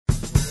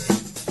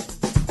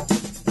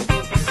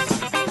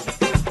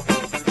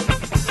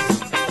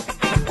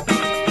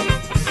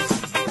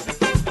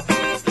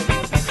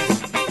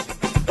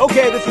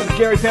Okay, this is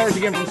Gary Parrish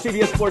again from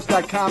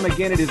CBSSports.com.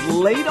 Again, it is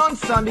late on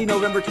Sunday,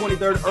 November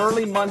 23rd,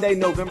 early Monday,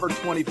 November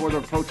 24th. We're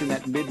approaching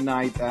that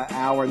midnight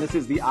hour, and this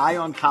is the Eye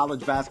on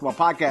College Basketball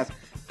podcast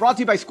brought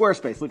to you by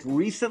Squarespace, which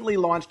recently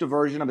launched a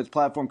version of its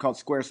platform called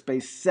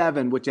Squarespace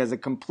 7, which has a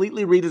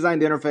completely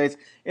redesigned interface,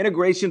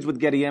 integrations with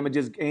Getty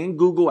Images and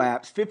Google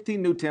Apps,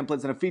 15 new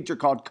templates, and a feature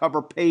called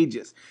Cover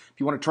Pages. If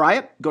you want to try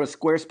it, go to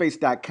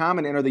squarespace.com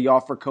and enter the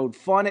offer code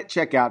FUN at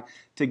checkout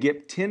to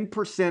get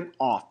 10%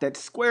 off.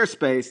 That's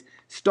Squarespace.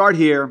 Start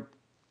here,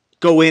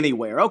 go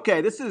anywhere.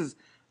 Okay, this is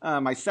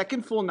my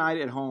second full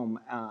night at home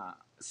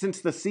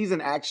since the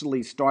season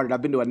actually started.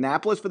 I've been to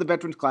Annapolis for the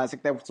Veterans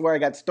Classic. That's where I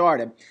got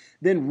started.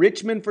 Then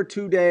Richmond for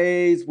 2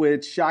 days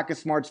with Shaka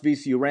Smart's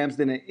VCU Rams.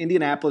 Then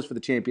Indianapolis for the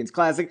Champions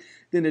Classic.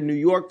 Then to New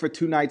York for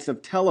 2 nights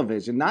of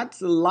television.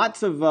 Lots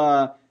of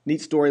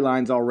neat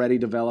storylines already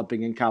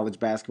developing in college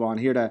basketball. And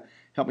here to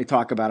help me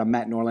talk about them,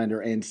 Matt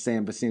Nolander and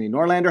Sam Vacenie.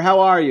 Nolander,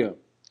 how are you?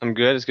 I'm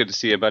good. It's good to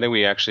see you, buddy.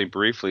 We actually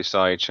briefly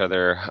saw each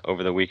other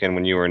over the weekend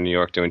when you were in New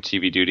York doing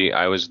TV duty.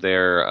 I was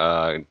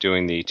there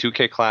doing the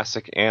 2K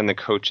Classic and the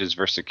Coaches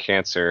versus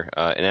Cancer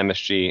in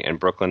MSG in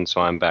Brooklyn,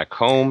 so I'm back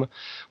home.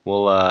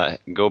 We'll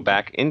go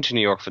back into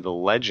New York for the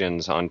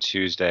Legends on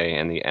Tuesday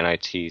and the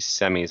NIT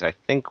semis, I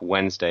think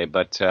Wednesday.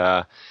 But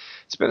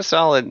it's been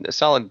a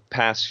solid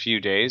past few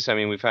days. I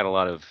mean, we've had a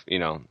lot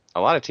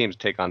of teams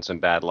take on some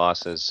bad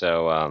losses,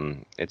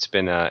 so it's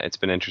been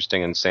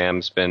interesting. And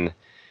Sam's been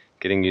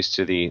getting used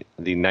to the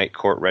night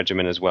court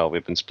regimen as well.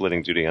 We've been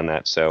splitting duty on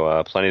that,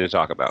 so plenty to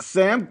talk about.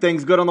 Sam,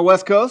 things good on the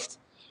West Coast?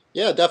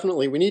 Yeah,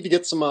 definitely. We need to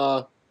get some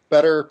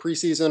better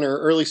preseason or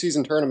early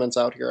season tournaments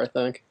out here, I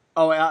think.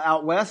 Oh,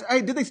 out west?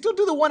 Hey, did they still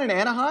do the one in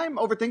Anaheim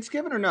over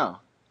Thanksgiving or no?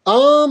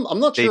 I'm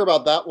not sure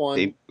about that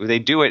one. They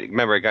do it.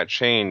 Remember, it got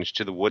changed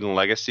to the Wooden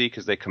Legacy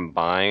because they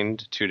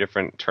combined 2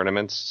 different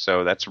tournaments.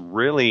 So that's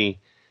really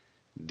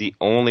the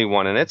only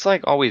one, and it's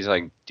like always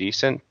like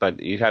decent, but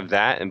you have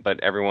that,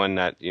 but everyone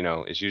that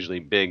is usually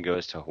big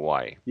goes to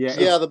Hawaii. Yeah,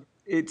 so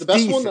it's the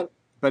best decent, one,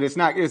 but it's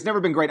not. It's never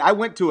been great. I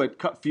went to it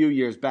a few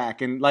years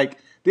back, and like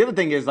the other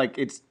thing is like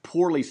it's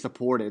poorly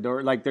supported,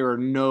 or like there are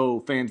no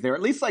fans there.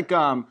 At least like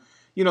the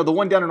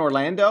one down in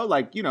Orlando,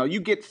 like you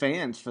get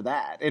fans for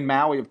that, and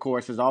Maui of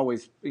course is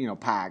always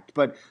packed.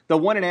 But the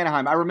one in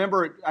Anaheim, I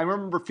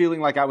remember feeling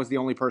like I was the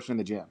only person in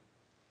the gym.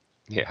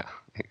 Yeah,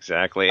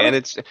 exactly, and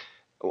it's.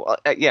 Well,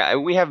 yeah,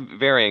 we have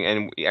varying,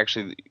 and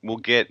we'll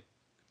get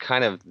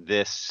kind of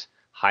this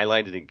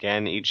highlighted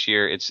again each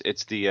year.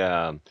 It's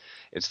the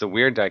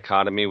weird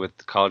dichotomy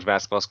with college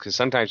basketball because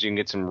sometimes you can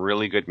get some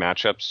really good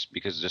matchups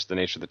because of just the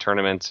nature of the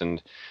tournaments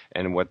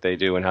and what they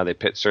do and how they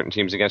pit certain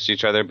teams against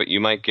each other. But you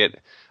might get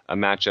a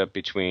matchup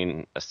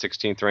between a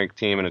 16th ranked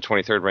team and a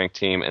 23rd ranked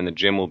team, and the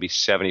gym will be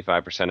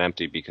 75%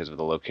 empty because of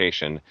the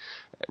location.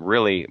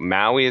 Really,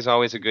 Maui is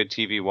always a good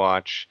TV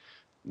watch.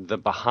 The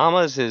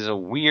Bahamas is a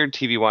weird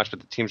TV watch,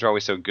 but the teams are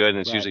always so good, and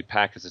it's usually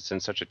packed because it's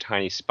in such a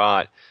tiny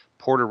spot.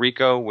 Puerto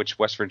Rico, which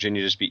West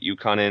Virginia just beat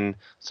UConn in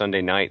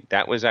Sunday night,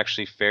 that was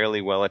actually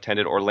fairly well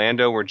attended.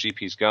 Orlando, where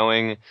GP's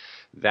going,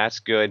 that's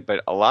good.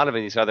 But a lot of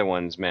these other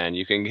ones, man,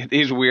 you can get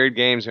these weird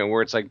games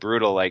where it's like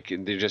brutal, like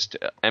they're just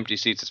empty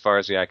seats as far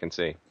as the eye can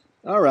see.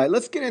 All right,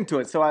 let's get into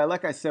it. So,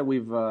 like I said,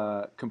 we've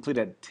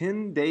completed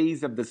 10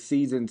 days of the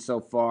season so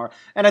far.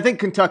 And I think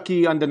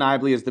Kentucky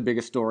undeniably is the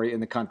biggest story in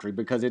the country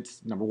because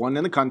it's number one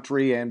in the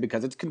country and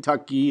because it's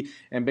Kentucky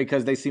and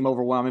because they seem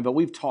overwhelming. But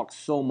we've talked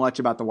so much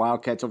about the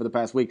Wildcats over the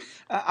past week.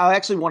 I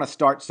actually want to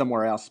start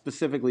somewhere else,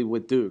 specifically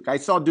with Duke. I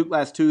saw Duke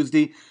last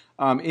Tuesday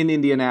in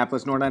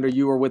Indianapolis. Norlander,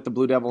 you were with the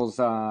Blue Devils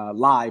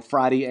live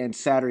Friday and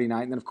Saturday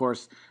night. And then, of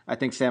course, I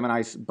think Sam and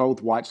I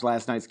both watched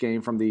last night's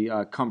game from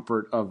the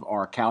comfort of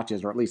our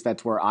couches, or at least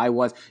that's where I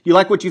was. You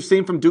like what you've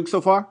seen from Duke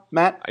so far,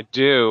 Matt? I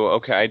do.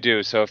 Okay, I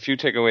do. So a few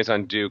takeaways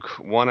on Duke.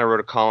 One, I wrote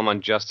a column on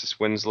Justice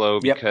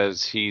Winslow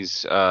because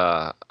he's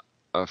a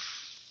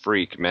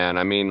freak, man.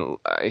 I mean,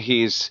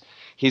 he's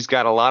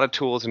got a lot of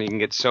tools and he can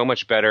get so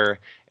much better.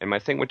 And my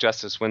thing with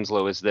Justice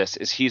Winslow is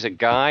he's a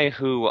guy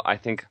who I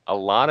think a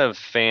lot of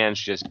fans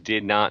just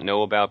did not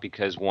know about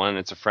because, one,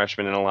 it's a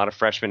freshman, and a lot of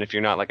freshmen, if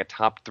you're not like a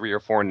top 3 or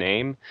 4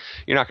 name,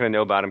 you're not going to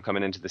know about him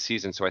coming into the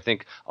season. So I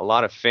think a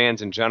lot of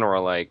fans in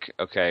general are like,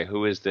 okay,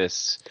 who is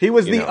this? He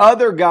was the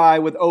other guy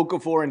with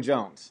Okafor and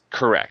Jones.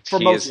 Correct. For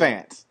most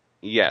fans.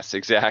 Yes,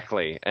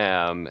 exactly.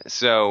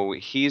 So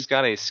he's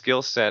got a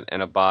skill set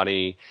and a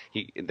body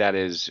that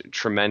is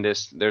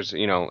tremendous. There's,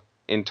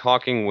 in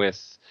talking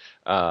with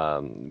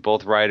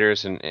both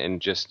writers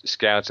and just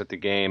scouts at the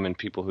game and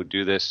people who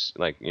do this,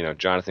 like,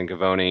 Jonathan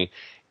Gavoni,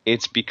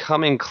 it's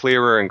becoming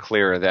clearer and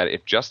clearer that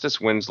if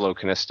Justice Winslow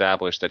can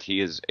establish that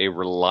he is a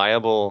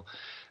reliable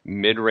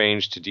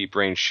mid-range to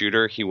deep-range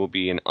shooter, he will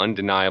be an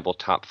undeniable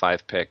top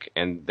 5 pick.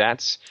 And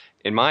that's,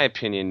 in my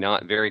opinion,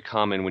 not very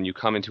common when you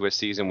come into a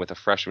season with a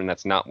freshman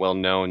that's not well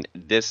known.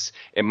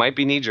 It might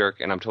be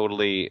knee-jerk, and I'm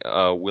totally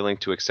willing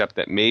to accept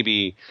that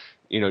maybe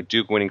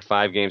Duke winning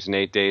 5 games in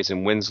 8 days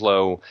and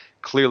Winslow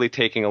clearly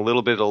taking a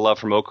little bit of love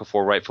from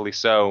Okafor, rightfully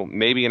so.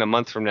 Maybe in a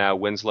month from now,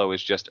 Winslow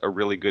is just a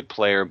really good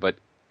player, but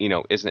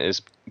isn't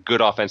as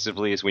good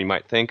offensively as we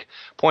might think.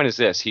 Point is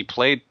this: he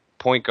played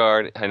point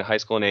guard in high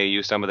school and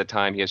AAU some of the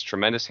time. He has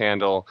tremendous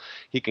handle.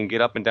 He can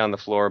get up and down the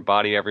floor,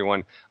 body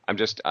everyone.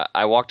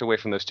 I walked away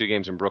from those 2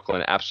 games in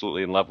Brooklyn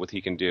absolutely in love with what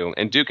he can do.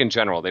 And Duke in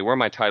general, they were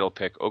my title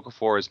pick.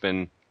 Okafor has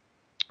been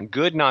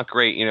good, not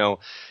great.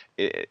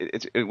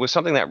 It was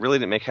something that really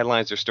didn't make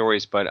headlines or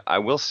stories, but I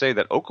will say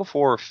that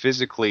Okafor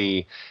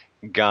physically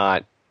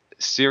got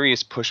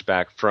serious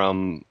pushback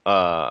from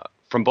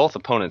both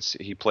opponents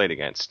he played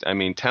against. I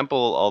mean,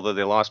 Temple, although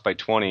they lost by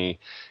 20,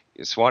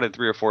 swatted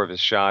 3 or 4 of his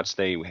shots.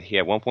 He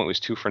at one point was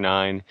 2 for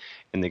 9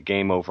 in the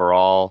game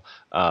overall.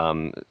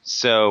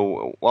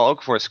 So while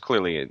Okafor is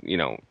clearly,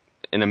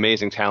 an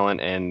amazing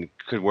talent and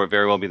could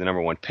very well be the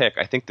number 1 pick,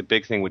 I think the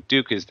big thing with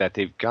Duke is that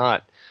they've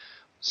got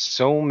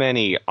so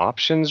many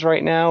options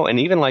right now, and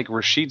even like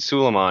Rashid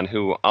Suleiman,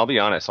 who I'll be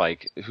honest,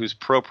 whose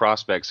pro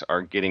prospects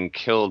are getting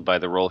killed by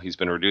the role he's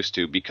been reduced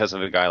to because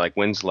of a guy like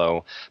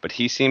Winslow, but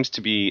he seems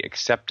to be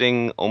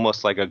accepting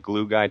almost like a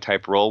glue guy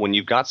type role. When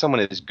you've got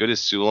someone as good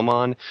as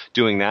Suleiman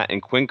doing that,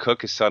 and Quinn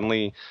Cook is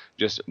suddenly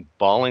just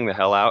balling the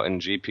hell out in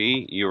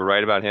GP, you were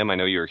right about him. I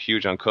know you were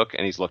huge on Cook,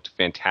 and he's looked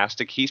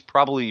fantastic. He's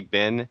probably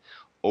been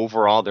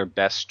overall their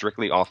best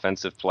strictly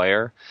offensive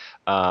player.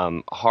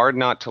 Hard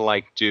not to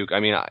like Duke. I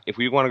mean, if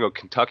we want to go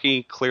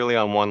Kentucky clearly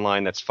on one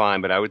line, that's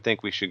fine, but I would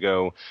think we should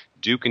go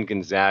Duke and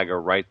Gonzaga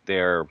right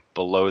there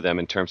below them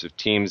in terms of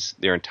teams,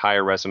 their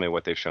entire resume,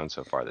 what they've shown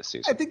so far this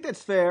season. I think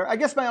that's fair. I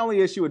guess my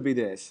only issue would be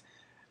this.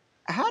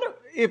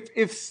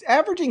 If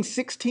averaging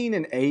 16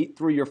 and 8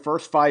 through your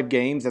first 5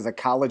 games as a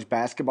college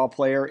basketball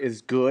player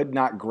is good,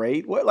 not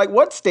great,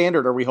 what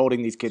standard are we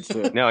holding these kids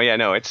to?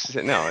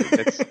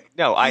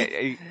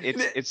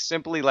 It's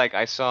simply like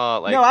I saw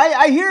like. No,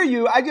 I hear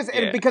you.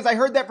 Because I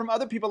heard that from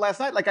other people last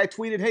night. Like I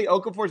tweeted, "Hey,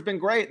 Okafor's been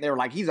great," and they were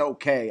like, "He's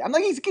okay." I'm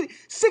like, "He's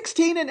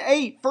 16 and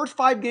 8, first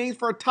 5 games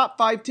for a top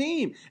 5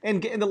 team,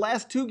 and in the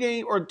last 2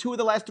 games or 2 of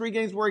the last 3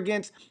 games were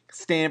against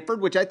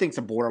Stanford, which I think is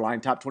a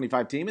borderline top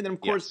 25 team, and then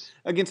of course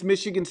against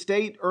Michigan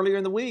State earlier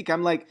in the week."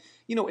 I'm like,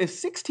 if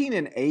 16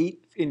 and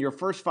 8 in your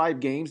first 5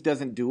 games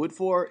doesn't do it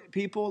for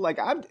people,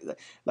 I'm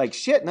like,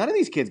 shit, none of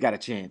these kids got a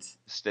chance.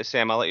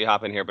 Sam, I'll let you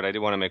hop in here, but I did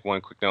want to make one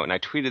quick note, and I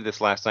tweeted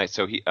this last night.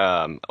 So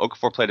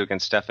Okafor played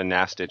against Stefan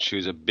Nastic,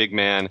 who's a big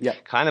man,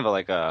 kind of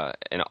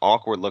an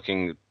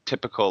awkward-looking,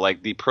 typical,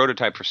 like the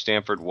prototype for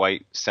Stanford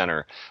white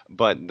center.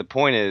 But the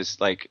point is,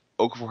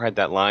 Okafor had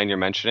that line you're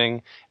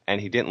mentioning, and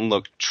he didn't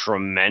look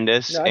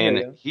tremendous,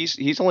 and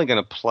he's only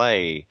going to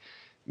play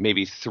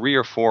maybe 3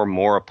 or 4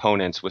 more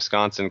opponents,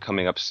 Wisconsin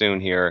coming up soon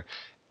here,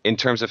 in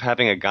terms of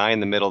having a guy in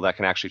the middle that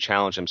can actually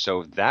challenge him.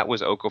 So if that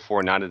was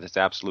Okafor not at his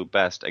absolute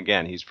best,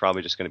 again, he's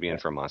probably just going to be in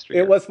for a monster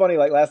year. It was funny,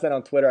 last night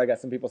on Twitter, I got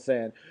some people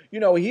saying,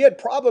 he had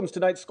problems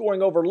tonight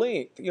scoring over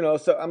length,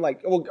 so I'm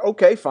like, well,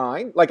 okay,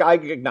 fine. I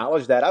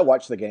acknowledge that. I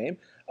watched the game.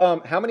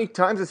 How many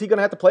times is he going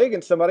to have to play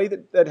against somebody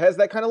that has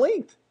that kind of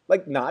length?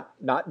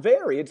 Not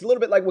very. It's a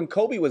little bit like when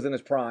Kobe was in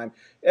his prime.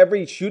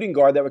 Every shooting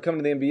guard that would come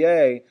to the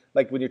NBA,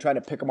 when you're trying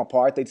to pick them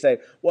apart, they'd say,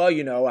 "Well,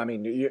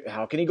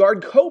 how can he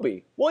guard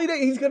Kobe?" Well,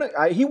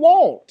 he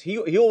won't.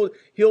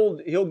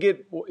 He'll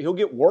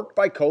get worked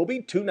by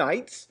Kobe 2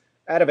 nights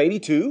out of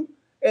 82,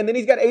 and then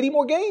he's got 80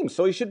 more games,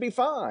 so he should be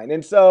fine.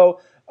 And so,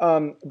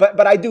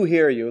 but I do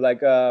hear you.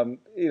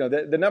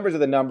 The numbers are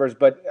the numbers,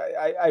 but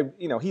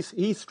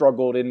he's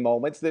struggled in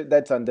moments.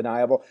 That's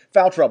undeniable.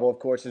 Foul trouble, of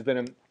course, has been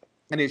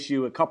an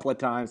issue a couple of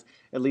times,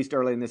 at least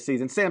early in this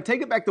season. Sam,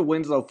 take it back to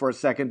Winslow for a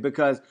second,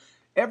 because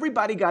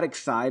everybody got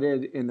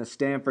excited in the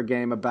Stanford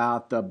game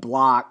about the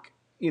block,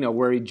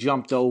 where he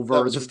jumped over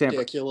that was the Stanford.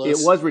 Ridiculous.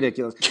 It was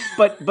ridiculous.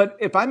 But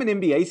if I'm an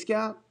NBA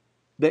scout,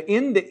 the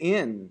end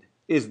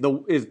is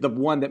the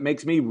one that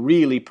makes me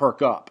really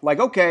perk up.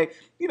 Okay,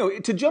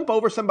 to jump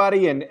over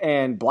somebody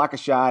and block a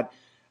shot,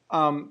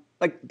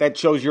 that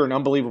shows you're an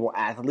unbelievable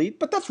athlete,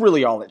 but that's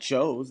really all it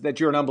shows,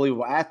 that you're an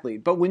unbelievable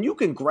athlete. But when you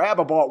can grab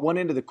a ball at one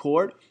end of the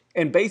court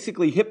and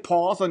basically hit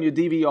pause on your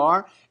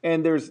DVR,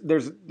 and there's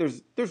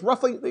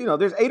roughly,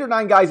 there's 8 or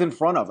 9 guys in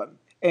front of him,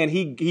 and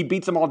he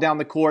beats them all down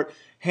the court,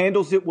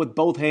 handles it with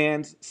both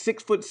hands,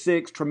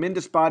 6'6",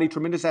 tremendous body,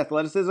 tremendous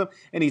athleticism,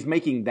 and he's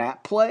making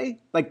that play.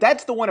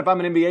 That's the one, if I'm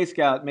an NBA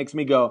scout, makes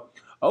me go,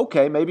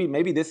 okay,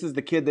 maybe this is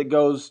the kid that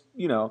goes,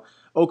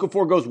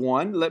 Okafor goes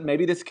 1,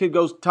 maybe this kid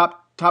goes top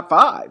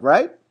 5,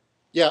 right?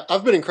 Yeah,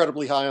 I've been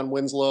incredibly high on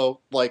Winslow,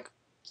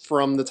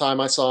 from the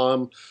time I saw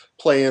him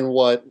playing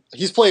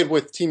he's played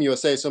with Team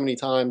USA so many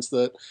times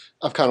that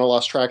I've kind of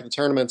lost track of the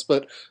tournaments.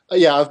 But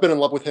I've been in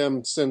love with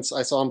him since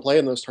I saw him play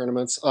in those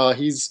tournaments.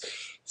 He's,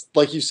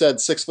 like you said,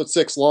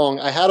 6'6" long.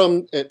 I had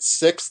him at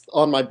 6th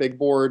on my big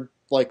board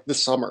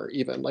this summer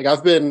even.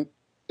 I've been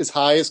as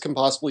high as can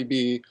possibly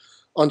be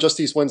on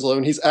Justice Winslow,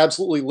 and he's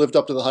absolutely lived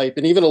up to the hype,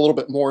 and even a little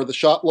bit more. The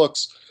shot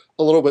looks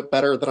a little bit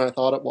better than I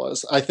thought it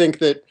was. I think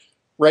that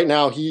right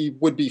now he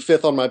would be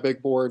 5th on my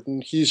big board,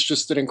 and he's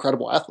just an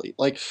incredible athlete.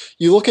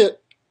 You look at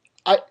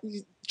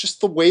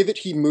just the way that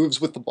he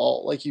moves with the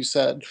ball, like you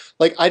said.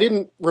 I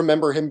didn't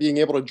remember him being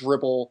able to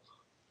dribble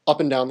up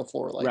and down the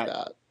floor like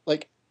that.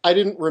 I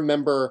didn't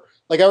remember,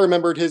 like I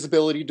remembered his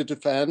ability to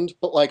defend,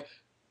 but like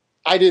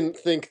I didn't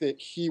think that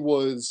he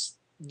was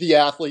the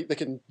athlete that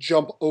can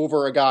jump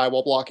over a guy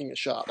while blocking a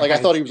shot. Like I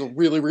thought he was a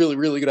really, really,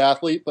 really good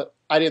athlete, but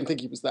I didn't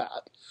think he was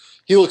that.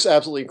 He looks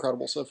absolutely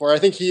incredible so far. I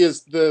think he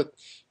is the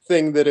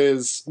thing that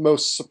is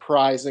most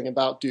surprising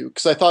about Duke,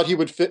 because I thought he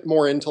would fit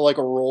more into like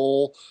a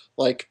role,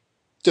 like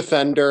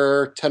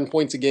defender, 10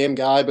 points a game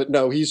guy, but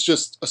no, he's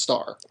just a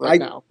star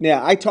now.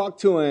 Yeah, I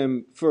talked to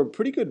him for a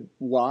pretty good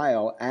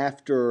while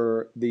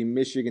after the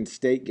Michigan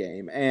State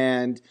game,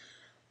 and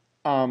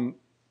I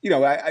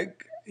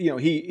just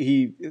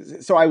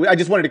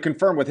wanted to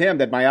confirm with him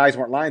that my eyes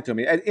weren't lying to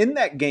me. In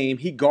that game,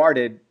 he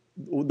guarded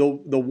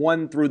the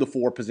 1 through the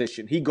 4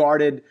 position. He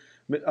guarded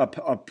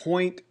a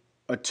point,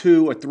 a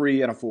 2, a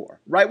 3, and a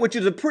 4, right? Which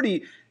is a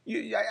pretty.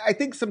 I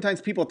think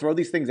sometimes people throw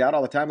these things out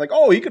all the time, like,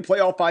 oh, he could play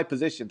all 5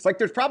 positions. Like,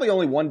 there's probably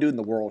only one dude in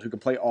the world who can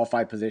play all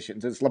 5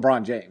 positions. It's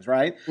LeBron James,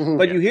 right? Mm-hmm.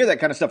 But you hear that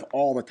kind of stuff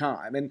all the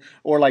time,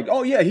 or like,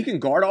 oh yeah, he can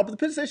guard all the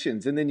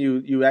positions, and then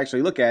you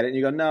actually look at it and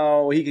you go,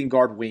 no, he can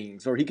guard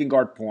wings, or he can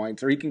guard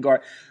points, or he can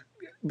guard.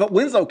 But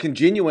Winslow can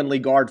genuinely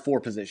guard 4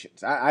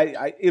 positions.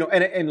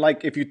 And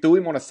like if you threw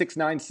him on a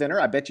 6'9"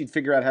 center, I bet you'd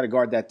figure out how to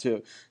guard that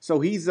too.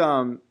 So he's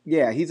a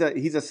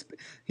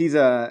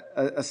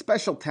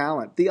special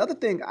talent. The other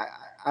thing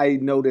I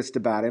noticed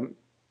about him,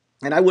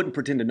 and I wouldn't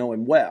pretend to know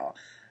him well,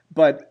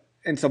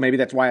 and so maybe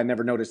that's why I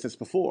never noticed this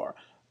before.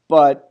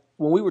 But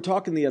when we were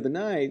talking the other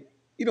night,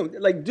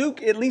 like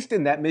Duke, at least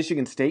in that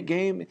Michigan State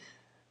game,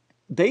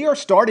 they are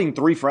starting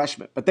 3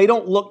 freshmen, but they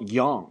don't look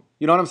young.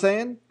 You know what I'm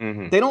saying?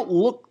 Mm-hmm. They don't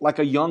look like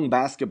a young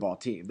basketball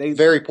team. They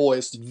very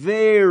poised.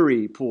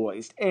 Very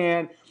poised.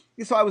 And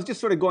so I was just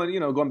sort of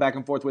going back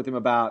and forth with him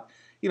about,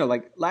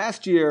 like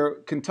last year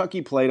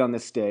Kentucky played on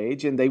this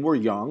stage and they were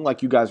young,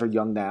 like you guys are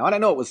young now. And I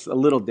know it was a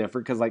little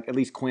different because like at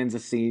least Quinn's a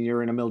senior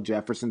and Emil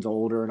Jefferson's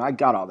older, and I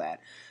got all that.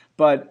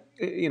 But,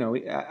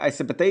 I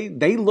said, but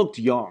they looked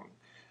young.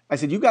 I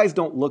said, you guys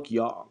don't look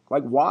young.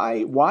 Like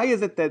why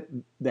is it that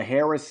the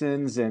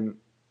Harrisons and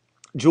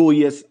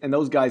Julius and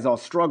those guys all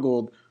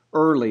struggled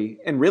early,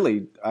 and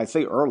really, I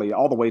say early,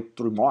 all the way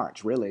through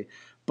March, really,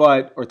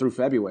 or through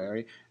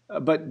February.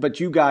 But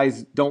you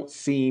guys don't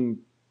seem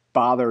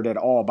bothered at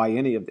all by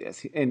any of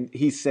this. And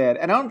he said,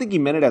 and I don't think he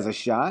meant it as a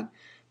shot,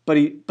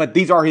 but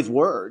these are his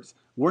words.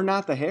 We're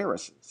not the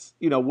Harrisons.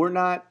 We're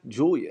not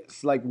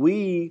Julius. Like,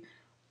 we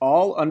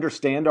all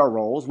understand our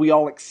roles. We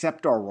all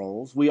accept our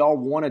roles. We all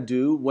want to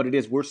do what it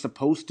is we're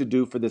supposed to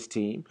do for this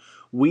team.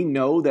 We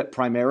know that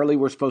primarily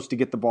we're supposed to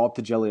get the ball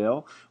to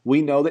Jaleel.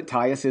 We know that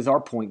Tyus is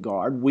our point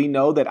guard. We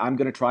know that I'm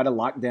going to try to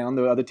lock down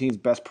the other team's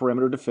best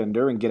perimeter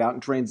defender and get out in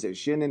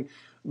transition. And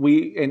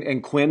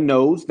Quinn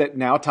knows that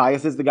now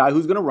Tyus is the guy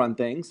who's going to run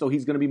things, so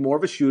he's going to be more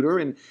of a shooter.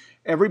 And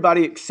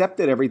everybody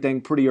accepted everything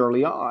pretty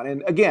early on.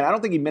 And again, I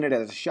don't think he meant it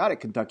as a shot at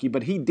Kentucky,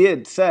 but he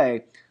did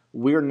say,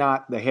 we're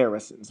not the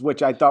Harrisons,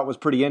 which I thought was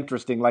pretty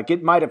interesting. Like,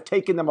 it might have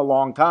taken them a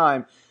long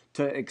time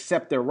to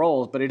accept their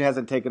roles, but it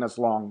hasn't taken us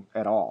long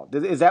at all.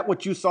 Is that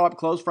what you saw up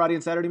close Friday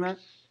and Saturday, Matt?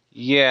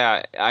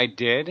 Yeah, I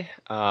did.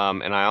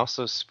 And I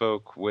also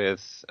spoke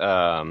with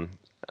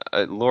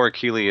Laura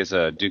Keeley is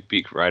a Duke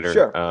beat writer.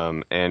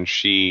 Sure. And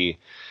she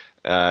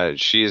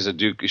is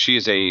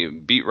a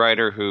beat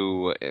writer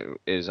who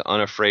is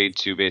unafraid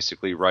to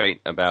basically write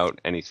about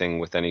anything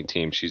with any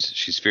team.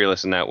 She's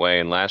fearless in that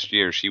way. And last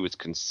year she was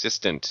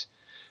consistent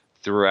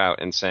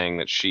throughout and saying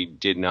that she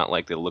did not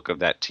like the look of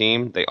that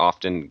team. They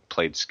often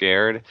played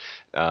scared.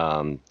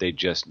 They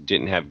just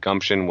didn't have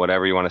gumption,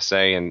 whatever you want to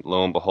say. And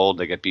lo and behold,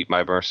 they get beat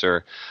by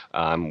Mercer.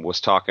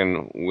 Was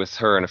talking with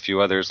her and a few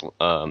others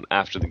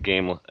after the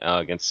game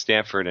against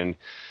Stanford, and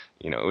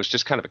it was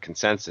just kind of a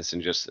consensus,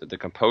 and just the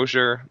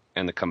composure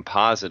and the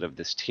composite of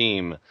this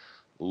team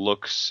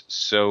looks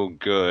so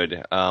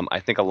good.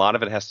 I think a lot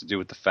of it has to do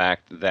with the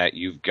fact that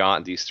you've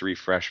got these 3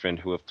 freshmen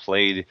who have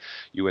played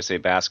USA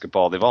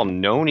basketball. They've all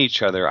known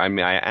each other. I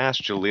mean, I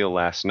asked Jaleel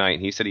last night,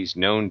 and he said he's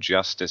known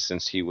Justice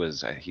since he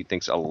was, he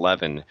thinks,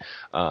 11.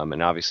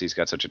 And obviously he's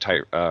got such a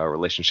tight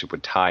relationship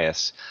with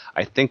Tyus.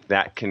 I think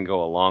that can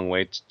go a long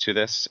way to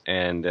this.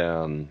 And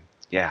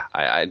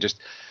I just...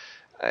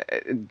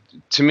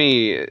 to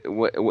me,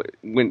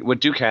 what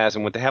Duke has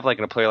and what they have, like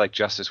in a player like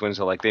Justice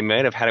Winslow, like they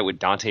might have had it with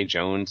Dante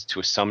Jones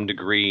to some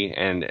degree.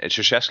 And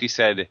Krzyzewski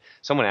said,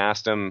 someone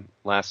asked him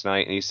last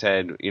night, and he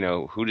said,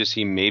 who does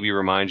he maybe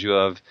remind you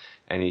of?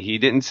 And he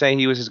didn't say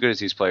he was as good as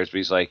these players, but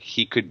he's like,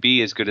 he could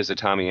be as good as a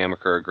Tommy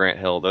Amaker or Grant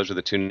Hill. Those are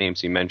the 2 names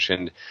he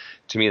mentioned.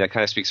 To me, that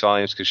kind of speaks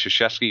volumes, because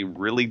Krzyzewski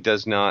really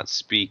does not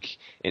speak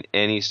in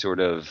any sort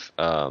of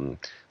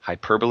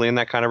hyperbole in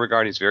that kind of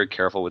regard. He's very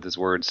careful with his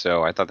words,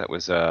 so I thought that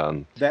was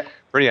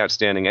Pretty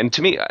outstanding. And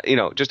to me,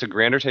 just a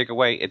grander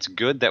takeaway, it's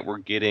good that we're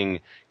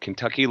getting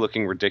Kentucky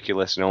looking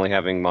ridiculous and only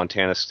having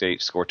Montana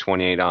State score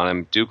 28 on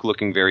them. Duke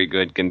looking very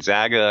good.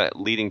 Gonzaga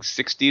leading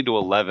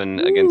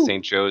 60-11 against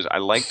St. Joe's. I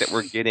like that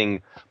we're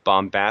getting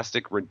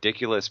bombastic,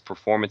 ridiculous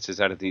performances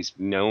out of these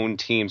known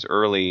teams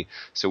early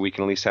so we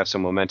can at least have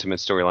some momentum and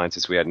storylines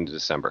as we head into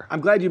December.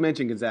 I'm glad you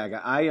mentioned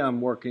Gonzaga. I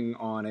am working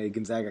on a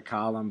Gonzaga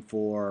column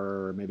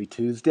for maybe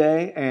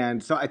Tuesday.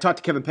 And so I talked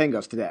to Kevin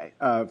Pangos today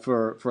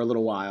for a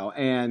little while.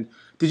 And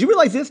did you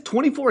realize this?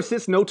 24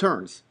 assists, no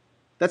turns.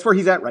 That's where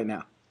he's at right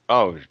now.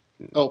 Oh,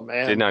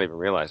 man. Did not even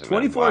realize it.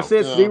 24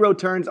 assists, 0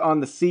 turns on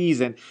the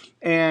season.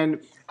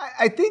 And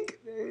I think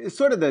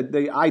sort of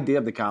the idea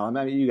of the column,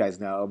 I mean, you guys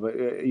know, but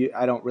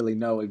I don't really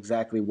know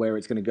exactly where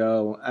it's going to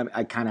go.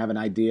 I kind of have an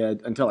idea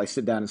until I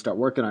sit down and start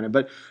working on it.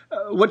 But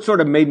what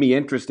sort of made me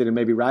interested in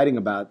maybe writing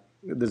about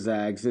the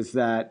Zags is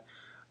that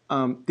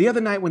the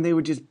other night when they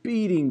were just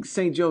beating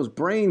St. Joe's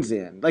brains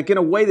in, like in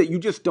a way that you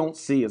just don't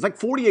see. It's like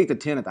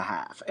 48-10 at the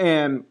half.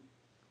 And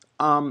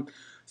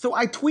so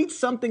I tweet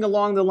something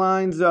along the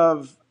lines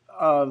of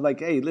like,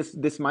 hey,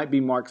 this might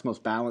be Mark's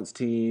most balanced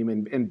team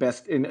and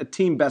a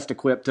team best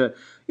equipped to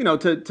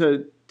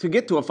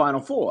get to a Final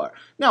Four.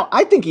 Now,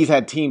 I think he's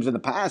had teams in the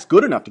past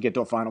good enough to get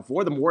to a Final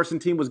Four. The Morrison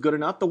team was good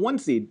enough. The 1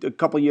 seed a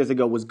couple years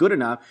ago was good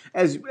enough,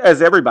 as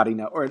everybody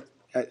knows, or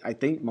I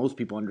think most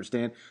people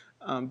understand.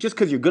 Just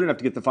because you're good enough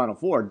to get to the Final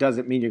Four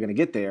doesn't mean you're going to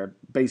get there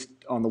based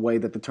on the way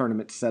that the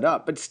tournament's set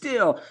up. But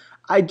still,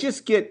 I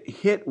just get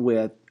hit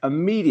with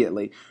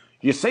immediately.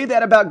 You say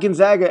that about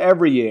Gonzaga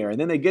every year, and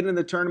then they get in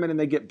the tournament and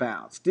they get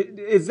bounced.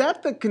 Is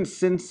that the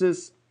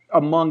consensus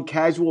among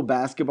casual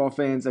basketball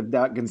fans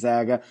about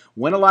Gonzaga?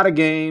 Win a lot of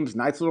games,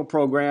 nice little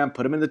program,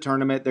 put them in the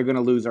tournament, they're going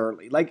to lose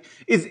early. Like,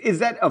 is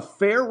that a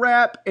fair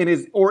rap? And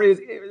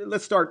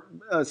let's start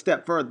a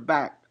step further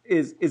back.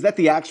 Is that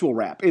the actual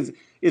rap? Is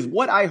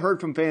what I heard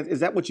from fans,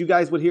 is that what you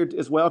guys would hear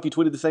as well if you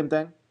tweeted the same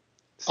thing?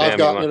 I've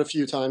gotten it a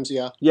few times,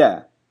 yeah.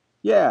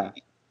 Yeah.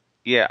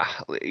 Yeah,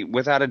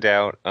 without a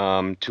doubt.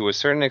 To a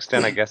certain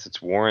extent, I guess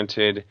it's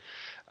warranted.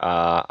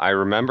 I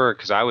remember,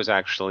 because I was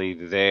actually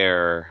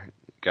there,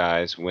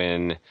 guys,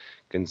 when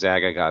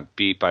Gonzaga got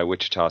beat by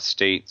Wichita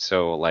State.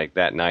 So, like,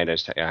 that night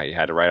I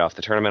had to write off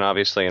the tournament,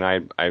 obviously,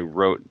 and I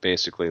wrote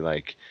basically,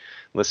 like,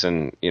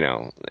 listen,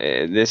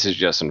 this is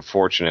just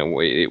unfortunate.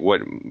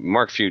 What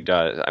Mark Few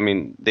does, I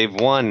mean, they've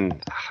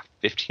won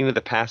 15 of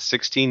the past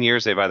 16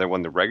 years. They've either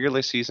won the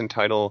regular season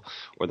title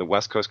or the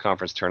West Coast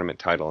Conference tournament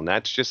title. And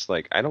that's just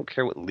like, I don't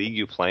care what league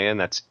you play in.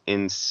 That's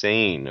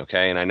insane.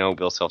 Okay. And I know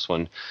Bill Self's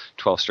won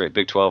 12 straight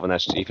Big 12, and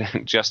that's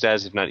even just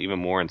as, if not even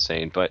more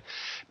insane. But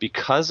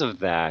because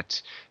of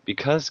that,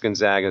 because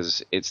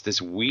Gonzaga's, it's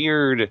this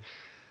weird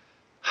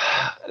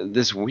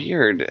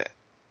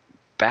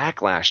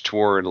backlash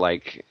toward,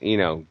 like,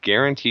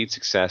 guaranteed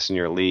success in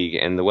your league.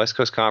 And the West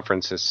Coast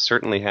Conference has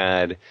certainly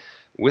had,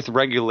 with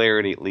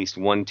regularity, at least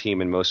one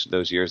team in most of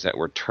those years that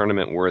were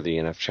tournament worthy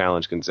and have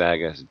challenged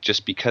Gonzaga.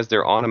 Just because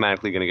they're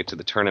automatically going to get to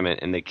the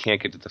tournament and they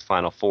can't get to the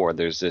Final Four,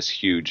 there's this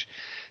huge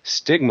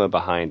stigma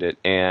behind it.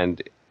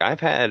 And I've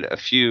had a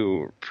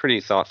few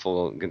pretty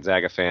thoughtful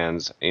Gonzaga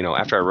fans,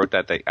 after I wrote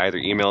that, they either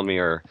emailed me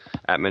or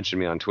mentioned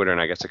me on Twitter, and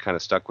I guess it kind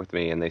of stuck with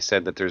me. And they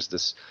said that there's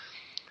this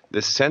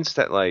sense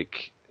that,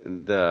 like,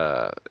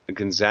 the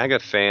Gonzaga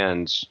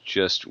fans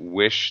just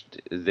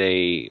wished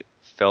they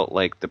felt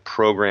like the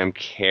program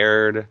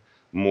cared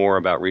more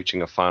about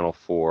reaching a Final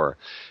Four,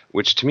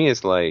 which to me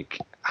is like,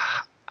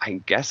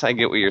 I guess I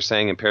get what you're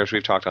saying. And Parrish,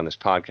 we've talked on this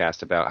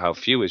podcast about how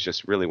Few is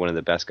just really one of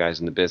the best guys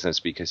in the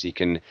business because he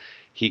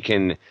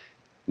can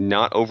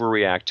not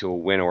overreact to a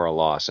win or a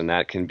loss, and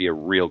that can be a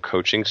real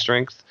coaching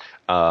strength.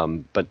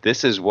 But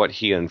this is what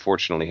he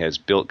unfortunately has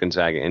built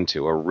Gonzaga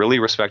into, a really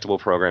respectable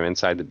program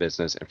inside the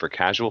business. And for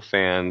casual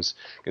fans,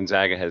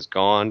 Gonzaga has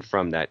gone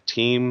from that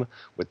team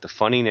with the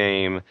funny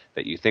name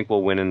that you think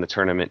will win in the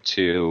tournament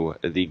to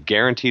the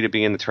guarantee to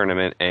be in the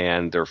tournament,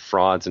 and they're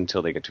frauds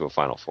until they get to a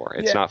Final Four.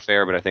 It's not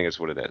fair, but I think it's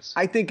what it is.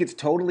 I think it's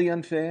totally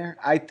unfair.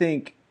 I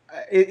think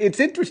it's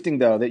interesting,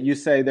 though, that you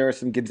say there are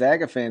some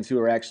Gonzaga fans who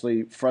are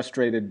actually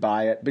frustrated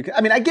by it. Because,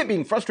 I mean, I get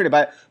being frustrated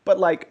by it, but,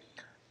 like,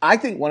 I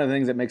think one of the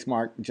things that makes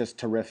Mark just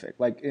terrific,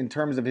 like in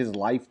terms of his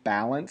life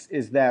balance,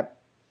 is that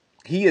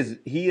he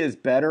is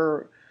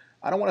better,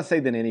 I don't want to say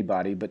than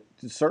anybody, but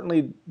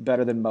certainly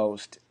better than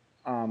most,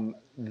 and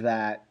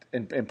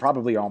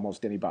probably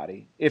almost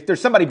anybody. If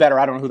there's somebody better,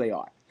 I don't know who they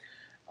are,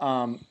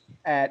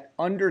 at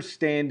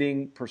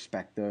understanding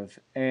perspective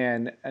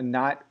and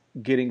not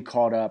getting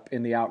caught up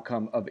in the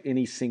outcome of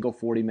any single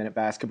 40-minute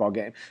basketball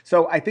game.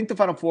 So I think the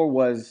Final Four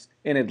was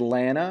in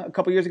Atlanta a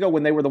couple years ago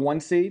when they were the 1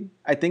 seed.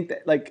 I think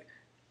that, like,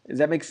 does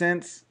that make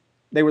sense?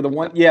 They were the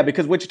one, yeah,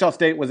 because Wichita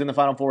State was in the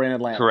Final Four in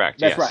Atlanta. Correct.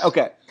 That's yes. right.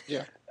 Okay.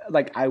 Yeah.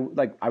 I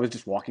was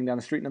just walking down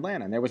the street in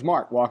Atlanta, and there was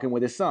Mark walking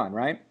with his son,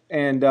 right?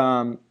 And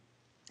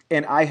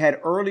I had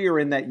earlier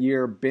in that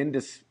year been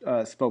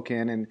to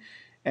Spokane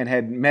and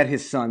had met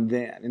his son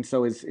then, and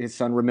so his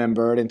son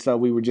remembered, and so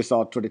we were just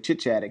all sort of chit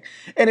chatting,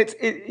 and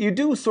you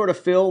do sort of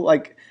feel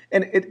like,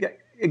 and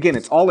again,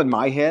 it's all in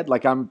my head.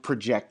 Like I'm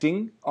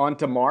projecting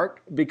onto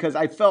Mark because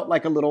I felt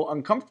like a little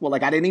uncomfortable.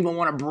 Like I didn't even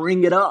want to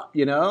bring it up,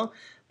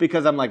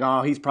 because I'm like,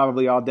 oh, he's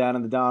probably all down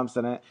in the dumps.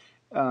 And,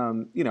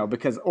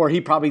 or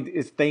he probably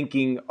is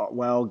thinking, oh,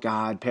 well,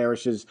 God,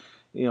 Parrish is,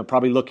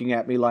 probably looking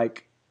at me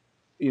like,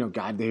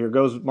 God, here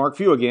goes Mark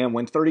Few again,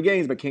 wins 30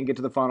 games, but can't get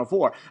to the Final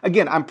Four.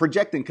 Again, I'm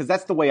projecting because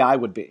that's the way I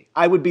would be.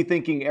 I would be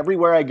thinking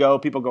everywhere I go,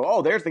 people go,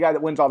 oh, there's the guy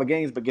that wins all the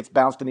games but gets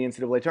bounced in the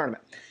NCAA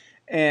tournament.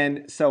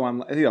 And so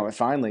I'm,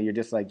 finally you're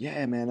just like,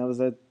 yeah, man, that was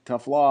a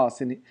tough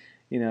loss. And,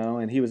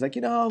 and he was like,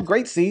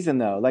 great season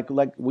though. Like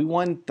we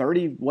won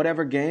 30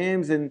 whatever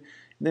games and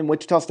then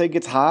Wichita State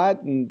gets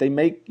hot and they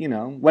make,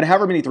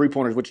 however many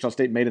 3-pointers Wichita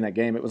State made in that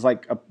game. It was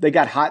like they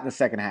got hot in the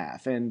second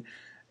half. And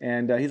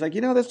he's like,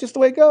 that's just the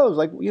way it goes.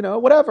 Like,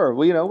 whatever.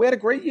 We had a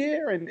great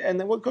year, and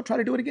then we'll go try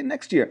to do it again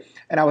next year.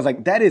 And I was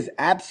like, that is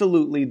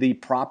absolutely the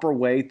proper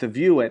way to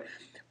view it.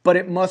 But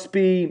it must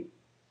be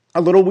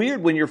a little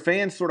weird when your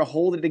fans sort of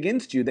hold it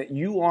against you that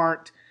you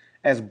aren't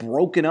as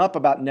broken up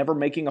about never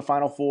making a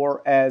Final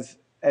Four as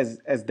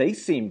they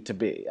seem to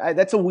be.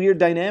 That's a weird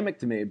dynamic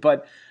to me.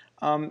 But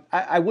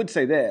I would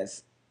say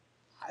this.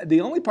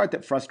 The only part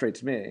that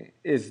frustrates me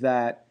is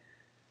that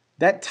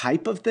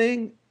type of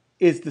thing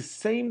is the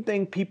same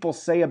thing people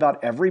say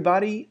about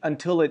everybody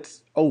until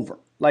it's over.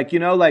 Like,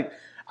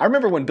 I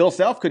remember when Bill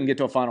Self couldn't get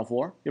to a Final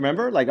Four. You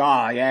remember? Like,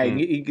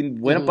 he can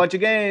win a bunch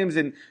of games,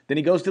 and then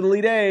he goes to the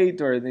Elite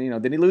Eight, or,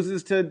 then he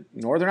loses to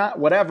Northern,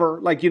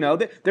 whatever. Like,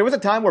 there was a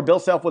time where Bill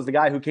Self was the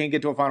guy who can't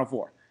get to a Final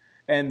Four.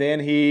 And then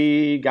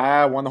he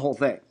won the whole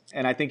thing.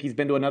 And I think he's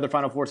been to another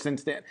Final Four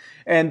since then.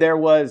 And there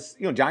was,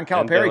 John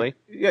Calipari.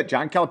 Yeah,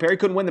 John Calipari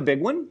couldn't win the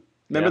big one.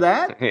 Remember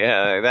that?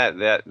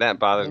 Yeah, that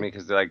bothers me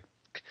because they're like,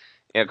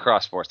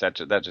 cross sports, that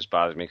just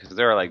bothers me because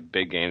there are like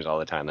big games all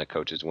the time that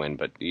coaches win,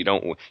 but you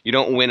don't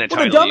win a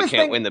title. You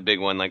can't win the big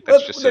one. Like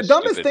that's just the so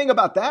dumbest stupid. thing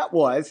about that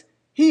was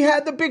he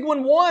had the big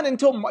one won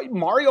until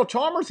Mario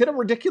Chalmers hit a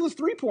ridiculous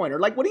 3-pointer.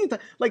 Like, what do you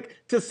think? Like,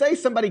 to say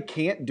somebody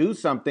can't do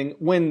something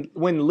when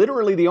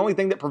literally the only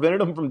thing that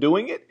prevented him from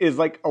doing it is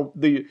like one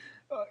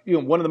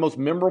of the most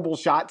memorable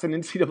shots in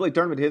NCAA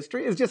tournament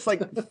history is just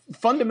like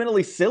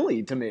fundamentally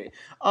silly to me.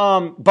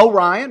 Bo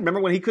Ryan, remember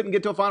when he couldn't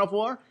get to a Final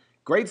Four?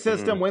 Great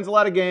system, wins a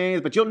lot of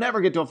games, but you'll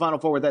never get to a Final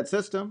Four with that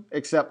system,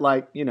 except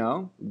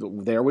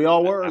there we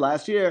all were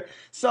last year.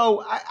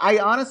 So I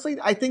honestly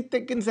think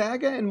that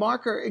Gonzaga and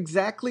Mark are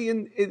exactly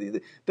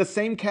in the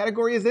same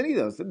category as any of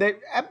those.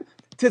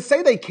 To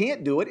say they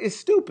can't do it is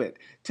stupid.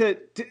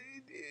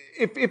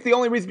 If the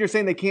only reason you're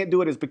saying they can't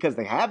do it is because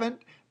they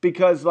haven't,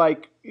 because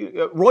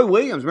Roy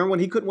Williams, remember when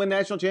he couldn't win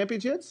national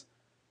championships?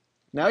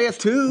 Now he has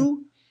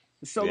 2.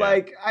 So,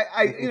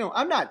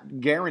 I'm not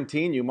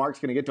guaranteeing you Mark's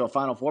going to get to a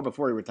Final Four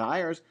before he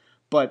retires.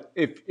 But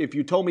if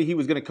you told me he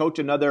was going to coach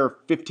another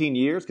 15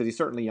 years, because he's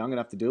certainly young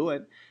enough to do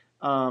it,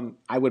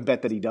 I would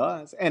bet that he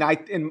does.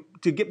 And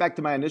to get back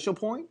to my initial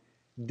point,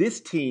 this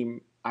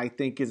team, I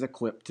think, is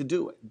equipped to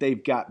do it.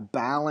 They've got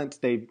balance.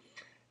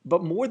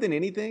 But more than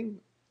anything,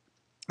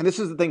 and this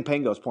is the thing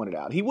Pangos pointed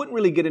out, he wouldn't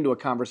really get into a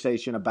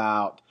conversation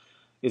about,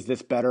 is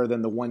this better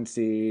than the 1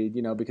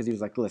 seed? Because he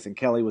was like, listen,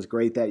 Kelly was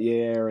great that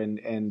year, and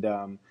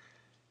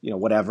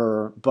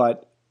whatever.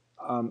 But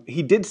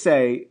he did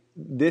say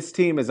this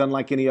team is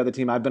unlike any other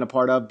team I've been a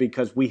part of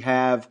because we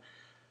have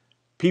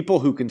people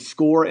who can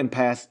score and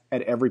pass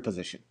at every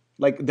position.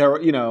 Like there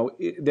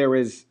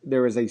is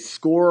a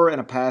scorer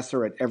and a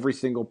passer at every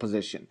single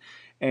position.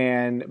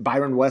 And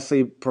Byron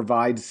Wesley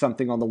provides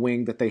something on the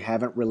wing that they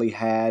haven't really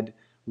had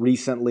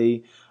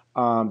recently.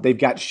 They've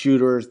got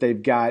shooters.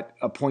 They've got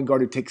a point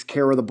guard who takes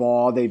care of the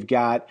ball. They've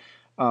got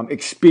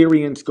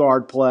experienced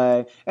guard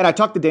play. And I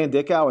talked to Dan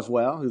Dickow as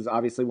well, who's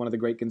obviously one of the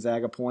great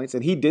Gonzaga points,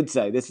 and he did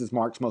say this is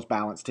Mark's most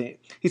balanced team.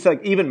 He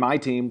said, even my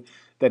team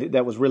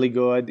that was really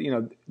good,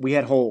 we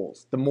had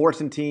holes. The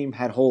Morrison team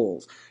had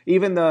holes.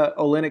 Even the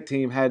Olynyk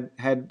team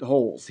had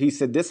holes. He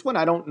said, this one,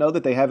 I don't know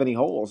that they have any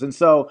holes. And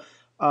so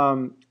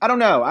I don't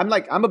know.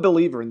 I'm a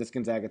believer in this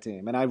Gonzaga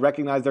team, and I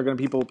recognize there are going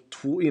to be people,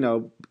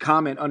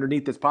 comment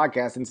underneath this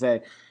podcast and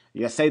say,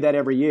 you say that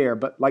every year,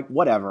 but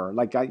whatever.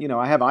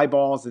 I have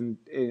eyeballs and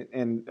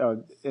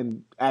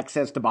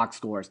access to box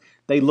scores.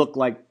 They look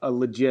like a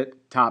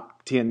legit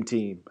top 10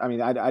 team. I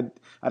mean,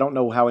 I don't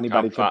know how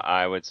anybody can.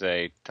 I would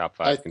say top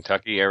 5: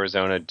 Kentucky,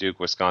 Arizona, Duke,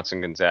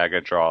 Wisconsin,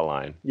 Gonzaga. Draw a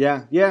line.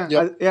 Yeah.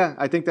 Yep.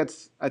 I think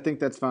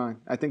that's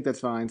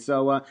fine.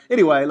 So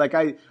anyway,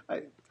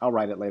 I'll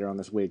write it later on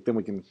this week. Then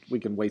we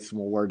can waste some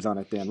more words on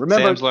it then.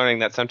 Remember, Sam's learning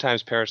that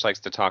sometimes Parrish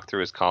likes to talk through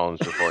his columns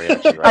before he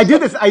actually writes. I do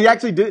this. I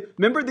actually did.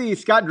 Remember the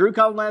Scott Drew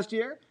column last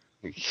year?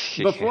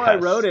 Before I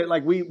wrote it,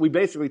 we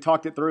basically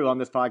talked it through on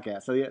this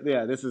podcast. So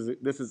yeah, this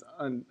is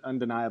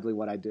undeniably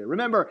what I do.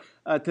 Remember,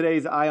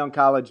 today's Eye on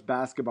College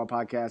basketball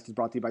podcast is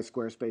brought to you by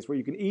Squarespace, where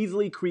you can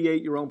easily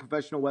create your own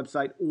professional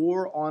website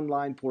or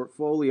online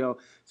portfolio.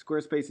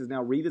 Squarespace is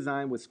now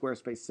redesigned with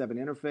Squarespace 7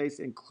 interface,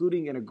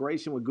 including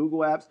integration with Google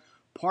Apps,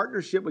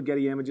 partnership with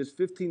Getty Images,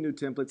 15 new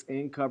templates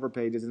and cover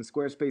pages, and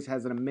Squarespace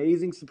has an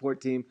amazing support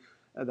team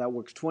that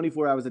works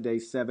 24 hours a day,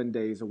 7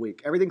 days a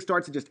week. Everything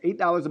starts at just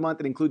 $8 a month.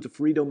 It includes a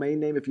free domain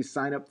name if you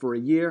sign up for a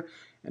year.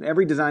 And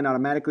every design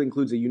automatically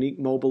includes a unique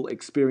mobile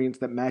experience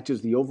that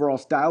matches the overall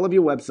style of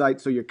your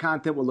website, so your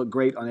content will look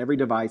great on every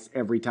device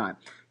every time.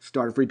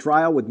 Start a free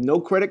trial with no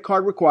credit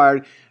card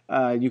required.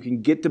 You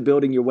can get to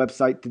building your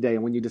website today.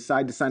 And when you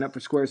decide to sign up for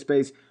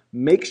Squarespace,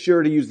 make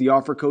sure to use the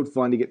offer code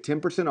FUN to get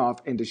 10% off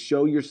and to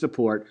show your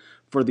support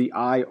for the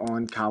Eye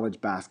on College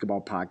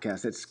Basketball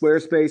podcast. At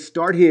Squarespace,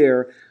 start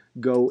here,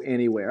 go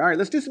anywhere. All right,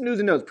 let's do some news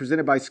and notes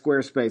presented by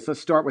Squarespace. Let's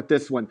start with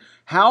this one.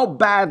 How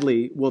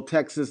badly will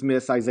Texas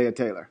miss Isaiah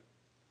Taylor?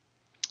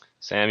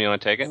 Sam, you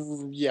want to take it?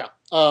 Yeah,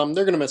 they're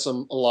going to miss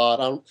him a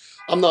lot.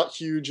 I'm not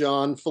huge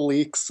on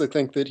Felix. I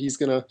think that he's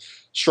going to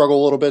struggle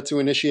a little bit to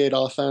initiate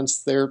offense.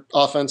 Their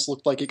offense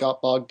looked like it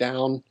got bogged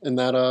down in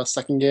that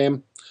second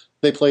game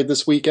they played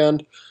this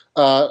weekend.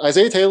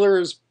 Isaiah Taylor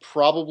is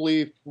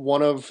probably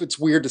it's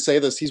weird to say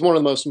this, he's one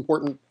of the most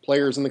important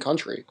players in the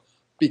country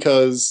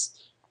because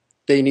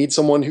they need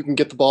someone who can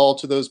get the ball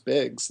to those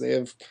bigs. They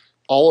have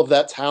all of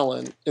that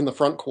talent in the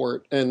front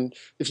court, and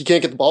if you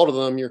can't get the ball to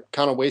them, you're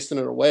kind of wasting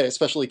it away,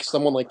 especially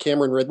someone like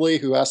Cameron Ridley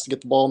who has to get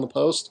the ball in the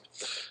post.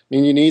 I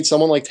mean, you need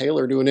someone like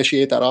Taylor to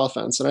initiate that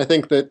offense, and I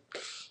think that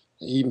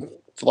he,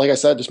 like I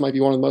said, just might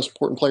be one of the most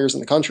important players in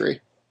the country.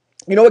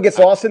 You know what gets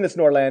lost in this,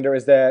 Nolander,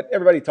 is that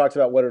everybody talks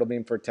about what it'll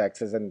mean for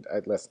Texas, and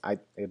listen,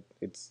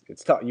 it's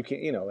tough. You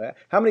can't,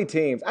 how many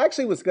teams? I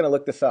actually was going to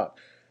look this up.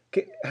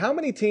 How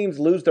many teams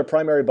lose their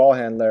primary ball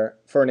handler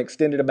for an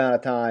extended amount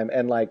of time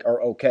and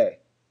are okay?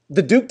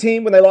 The Duke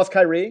team when they lost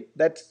Kyrie,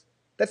 that's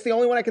the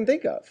only one I can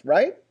think of,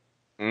 right?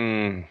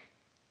 Yeah,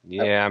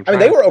 I mean,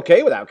 they were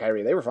okay without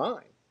Kyrie; they were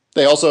fine.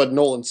 They also had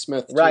Nolan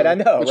Smith, too, right? I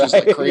know, which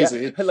right? is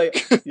crazy.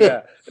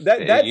 Yeah,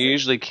 That you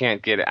usually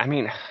can't get it. I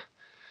mean,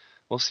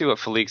 we'll see what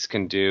Felix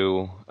can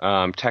do.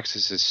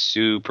 Texas is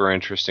super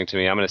interesting to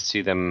me. I'm going to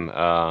see them,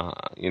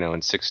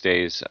 in 6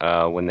 days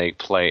when they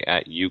play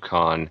at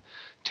UConn.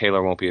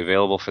 Taylor won't be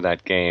available for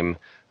that game.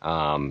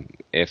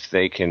 If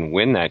they can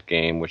win that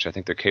game, which I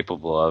think they're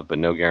capable of, but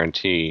no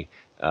guarantee,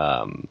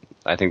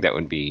 I think that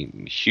would be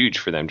huge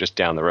for them just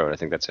down the road. I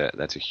think that's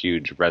a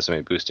huge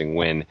resume boosting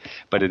win,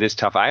 but it is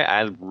tough.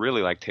 I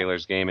really like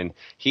Taylor's game, and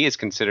he is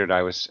considered.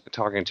 I was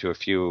talking to a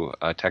few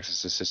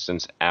Texas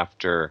assistants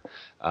after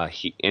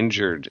he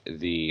injured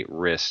the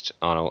wrist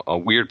on a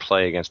weird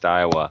play against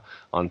Iowa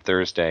on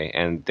Thursday,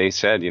 and they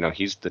said,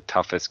 he's the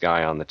toughest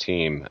guy on the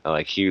team.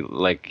 They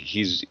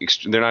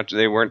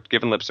weren't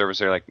giving lip service.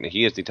 They're like,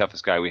 he is the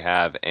toughest guy we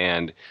have,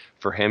 and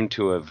for him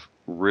to have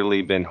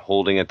really been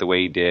holding it the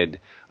way he did,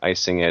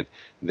 icing it,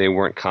 they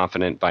weren't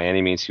confident by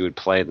any means he would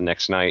play the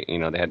next night.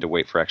 They had to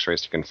wait for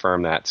x-rays to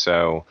confirm that.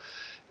 So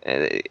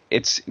to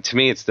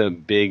me, it's the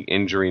big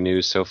injury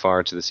news so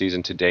far to the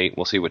season to date.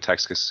 We'll see what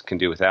Texas can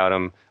do without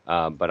him,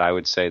 but I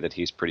would say that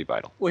he's pretty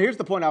vital. Well, here's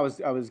the point I was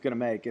going to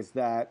make is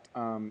that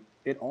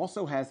it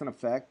also has an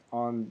effect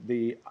on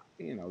the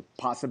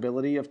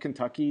possibility of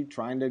Kentucky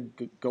trying to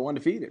go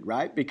undefeated,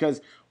 right?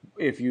 Because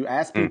if you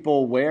ask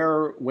people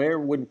where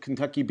would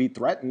Kentucky be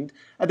threatened,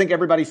 I think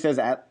everybody says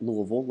at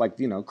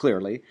Louisville,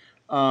 clearly.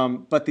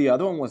 But the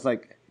other one was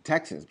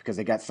Texas, because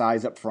they got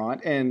size up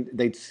front, and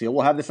they still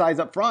will have the size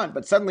up front.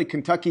 But suddenly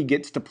Kentucky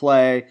gets to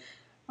play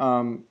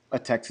a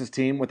Texas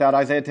team without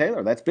Isaiah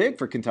Taylor. That's big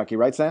for Kentucky,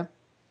 right, Sam?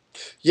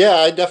 Yeah,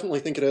 I definitely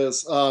think it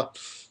is.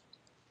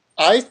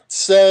 I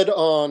said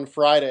on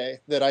Friday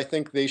that I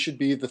think they should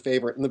be the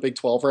favorite in the Big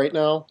 12 right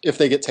now if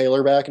they get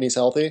Taylor back and he's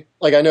healthy.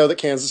 I know that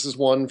Kansas has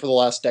won for the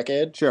last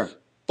decade. Sure.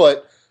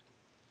 But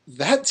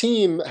that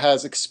team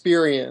has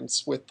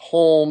experience with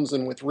Holmes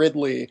and with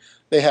Ridley.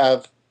 They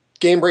have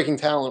game-breaking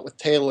talent with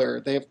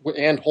Taylor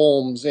and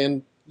Holmes.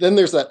 And then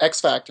there's that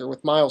X factor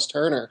with Miles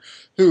Turner,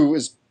 who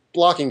is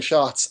blocking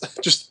shots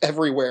just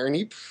everywhere.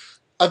 And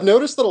I've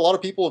noticed that a lot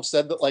of people have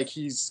said that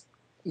he's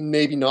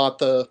maybe not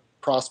the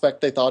prospect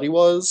they thought he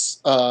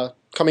was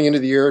coming into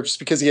the year, just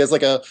because he has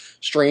a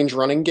strange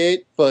running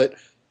gait, but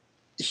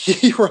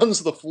he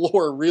runs the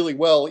floor really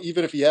well,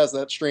 even if he has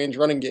that strange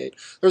running gait.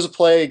 There's a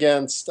play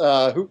against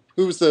who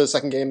was the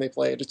second game they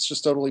played? It's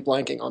just totally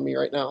blanking on me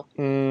right now.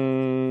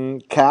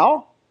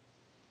 Cal?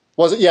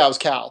 Was it? Yeah, it was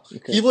Cal.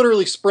 Okay. He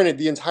literally sprinted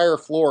the entire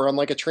floor on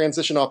a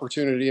transition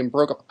opportunity and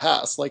broke up a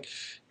pass.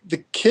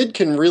 The kid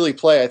can really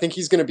play. I think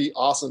he's going to be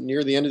awesome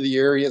near the end of the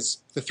year. He has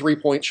the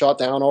 3-point shot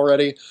down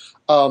already.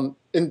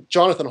 And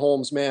Jonathan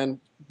Holmes, man,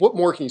 what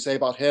more can you say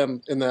about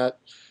him in that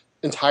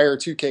entire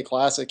 2K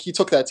Classic? He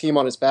took that team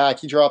on his back.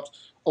 He dropped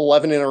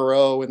 11 in a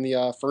row in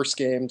the first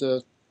game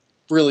to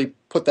really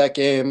put that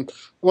game,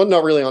 well,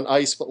 not really on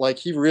ice, but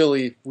he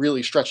really,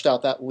 really stretched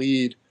out that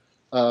lead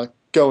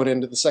going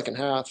into the second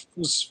half. It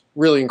was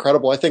really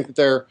incredible. I think that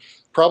they're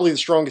probably the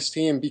strongest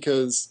team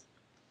because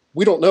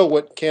we don't know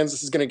what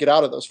Kansas is going to get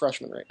out of those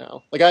freshmen right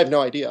now. I have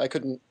no idea. I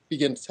couldn't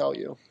begin to tell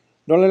you.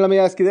 Let me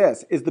ask you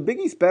this. Is the Big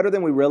East better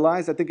than we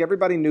realized? I think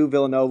everybody knew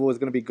Villanova was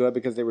going to be good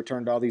because they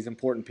returned all these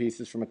important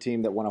pieces from a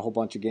team that won a whole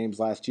bunch of games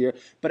last year.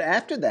 But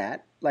after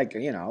that, do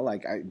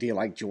you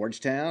like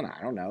Georgetown? I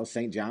don't know,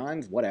 St.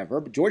 John's, whatever.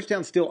 But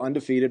Georgetown's still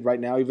undefeated right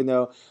now, even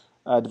though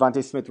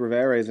Devontae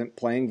Smith-Rivera isn't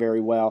playing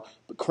very well.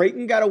 But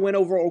Creighton got a win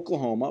over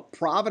Oklahoma.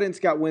 Providence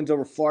got wins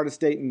over Florida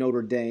State and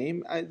Notre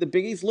Dame. The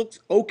Big East looks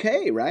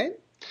okay, right?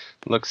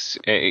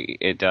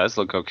 It does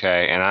look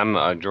okay, and I'm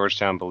a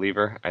Georgetown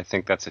believer. I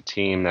think that's a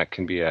team that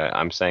can be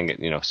I'm saying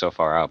it, so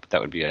far out, but that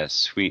would be a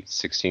Sweet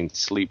 16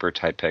 sleeper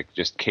type pick,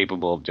 just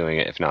capable of doing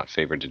it, if not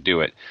favored to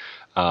do it.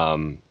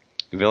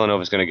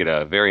 Villanova is going to get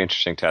a very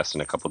interesting test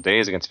in a couple of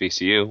days against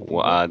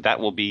VCU. That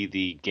will be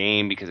the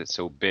game because it's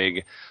so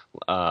big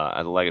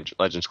at the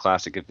Legends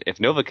Classic. If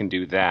Nova can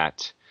do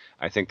that,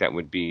 I think that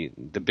would be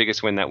the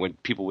biggest win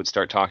people would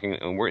start talking.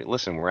 And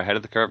we're ahead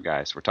of the curve,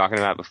 guys. We're talking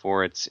about it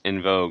before it's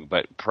in vogue.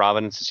 But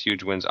Providence's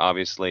huge wins,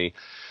 obviously.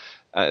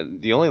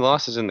 The only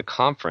losses in the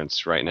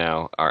conference right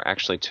now are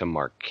actually to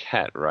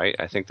Marquette, right?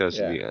 I think that's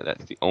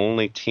the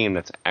only team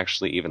that's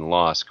actually even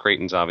lost.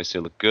 Creighton's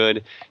obviously looked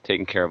good,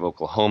 taking care of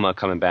Oklahoma,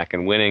 coming back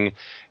and winning.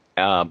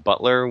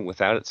 Butler,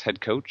 without its head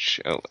coach,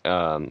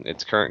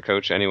 its current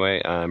coach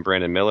anyway,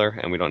 Brandon Miller,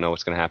 and we don't know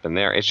what's going to happen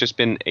there. It's just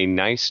been a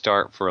nice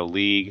start for a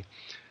league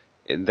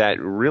that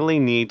really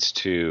needs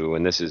to,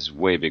 and this is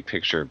way big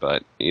picture,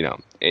 but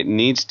it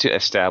needs to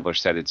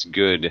establish that it's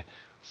good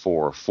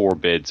for 4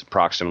 bids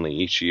approximately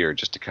each year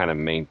just to kind of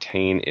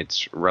maintain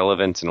its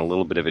relevance and a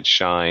little bit of its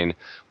shine.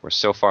 We're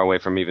so far away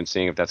from even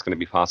seeing if that's going to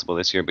be possible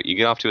this year, but you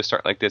get off to a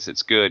start like this,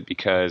 it's good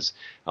because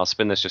I'll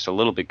spin this just a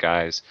little bit,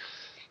 guys.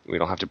 We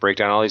don't have to break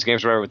down all these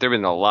games, but there have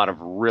been a lot of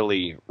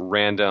really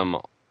random,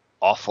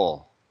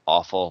 awful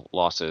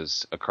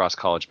losses across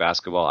college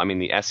basketball. I mean,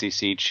 the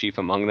SEC chief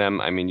among them.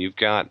 I mean, you've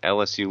got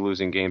LSU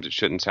losing games it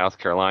shouldn't. South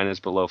Carolina's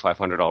below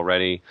 500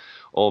 already.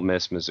 Ole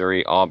Miss,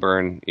 Missouri,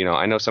 Auburn.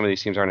 I know some of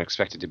these teams aren't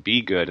expected to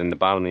be good, and the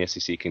bottom of the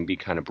SEC can be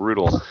kind of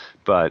brutal.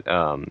 But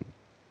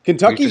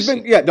Kentucky's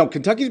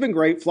been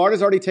great.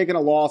 Florida's already taken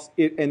a loss,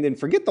 and then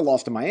forget the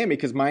loss to Miami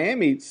because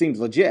Miami seems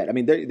legit. I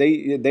mean,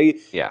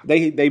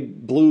 they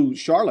blew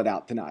Charlotte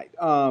out tonight,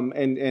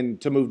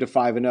 and to move to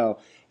 5-0.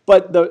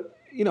 But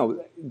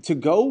to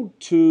go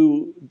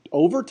to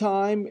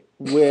overtime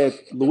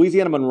with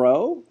Louisiana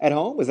Monroe at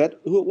home, is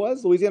that who it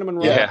was? Louisiana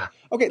Monroe? Yeah.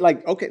 Okay.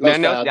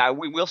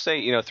 We will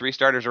say, 3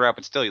 starters are out,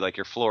 but still,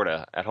 you're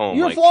Florida at home.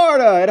 You're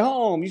Florida at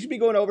home. You should be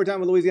going to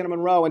overtime with Louisiana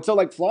Monroe. And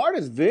so,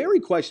 Florida's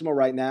very questionable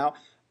right now.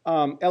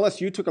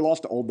 LSU took a loss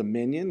to Old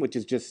Dominion, which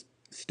is just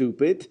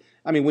stupid.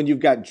 I mean, when you've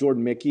got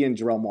Jordan Mickey and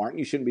Jarrell Martin,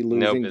 you shouldn't be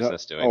losing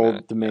to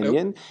Old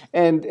Dominion.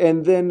 Nope.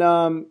 And then,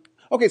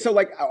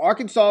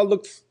 Arkansas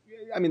looks...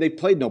 I mean, they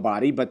played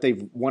nobody, but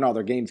they've won all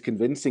their games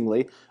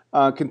convincingly.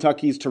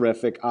 Kentucky's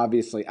terrific,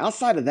 obviously.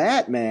 Outside of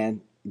that,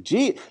 man,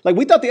 we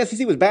thought the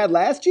SEC was bad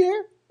last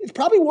year. It's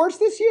probably worse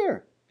this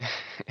year.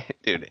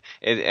 Dude,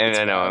 and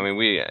I know. I mean,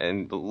 we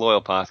and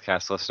loyal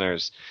podcast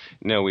listeners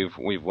know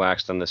we've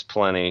waxed on this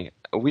plenty.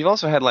 We've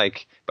also had,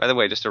 by the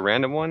way, just a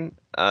random one.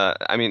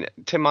 I mean,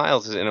 Tim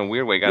Miles is in a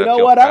weird way. You know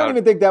what? I don't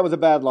even think that was a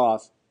bad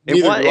loss.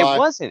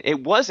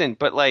 It wasn't.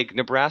 But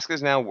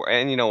Nebraska's now,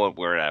 and you know what?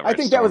 Whatever. I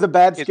think that was a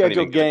bad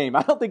scheduled game.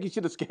 I don't think you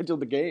should have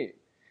scheduled the game.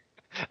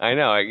 I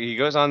know. He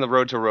goes on the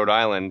road to Rhode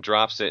Island,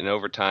 drops it in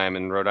overtime,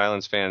 and Rhode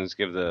Island's fans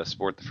give the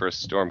sport the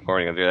first storm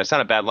corning of the year. That's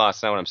not a bad loss.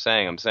 That's not what I'm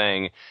saying. I'm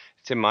saying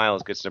Tim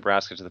Miles gets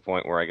Nebraska to the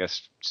point where I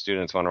guess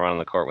students want to run on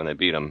the court when they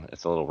beat them.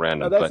 It's a little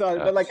random. No, that's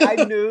but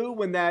I knew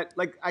when that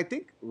I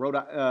think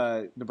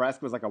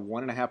Nebraska was a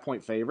 1.5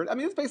 point favorite. I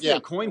mean, it's basically a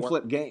coin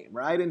flip game,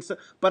 right? And so,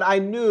 but I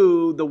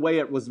knew the way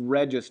it was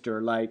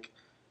registered,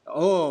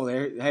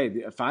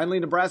 finally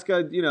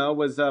Nebraska,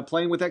 was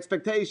playing with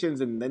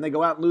expectations, and then they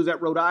go out and lose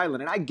at Rhode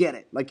Island, and I get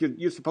it.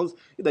 You're supposed,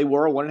 they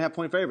were a 1.5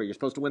 point favorite. You're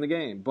supposed to win the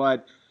game,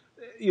 but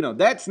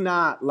that's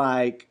not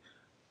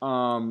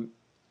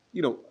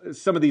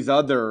some of these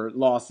other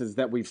losses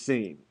that we've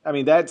seen. I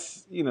mean,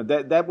 that's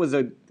that was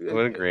I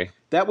would agree.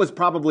 That was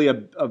probably a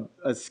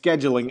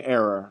scheduling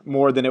error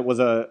more than it was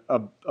a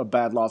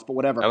bad loss, but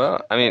whatever.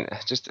 Well, I mean,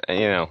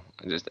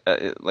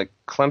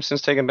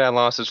 Clemson's taking bad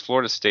losses.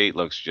 Florida State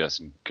looks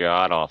just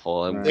god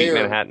awful. And beat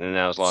Manhattan and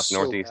now has lost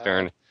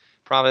Northeastern. Bad.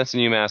 Providence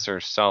and UMass are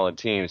solid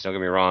teams. Don't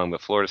get me wrong,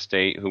 but Florida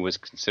State, who was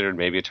considered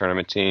maybe a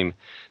tournament team,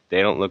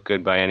 they don't look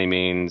good by any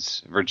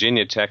means.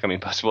 Virginia Tech,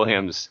 Buzz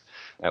Williams.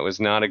 That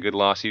was not a good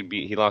loss.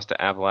 He lost to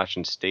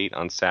Appalachian State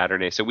on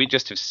Saturday. So we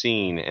just have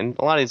seen, and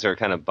a lot of these are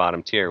kind of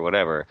bottom tier,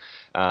 whatever.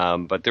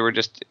 But there were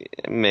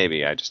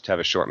maybe I just have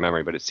a short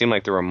memory, but it seemed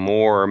like there were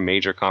more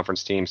major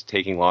conference teams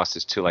taking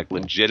losses to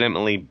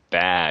legitimately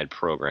bad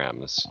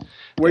programs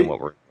than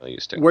what we're really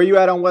used to. Where you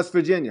at on West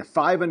Virginia?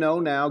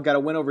 5-0 now. Got a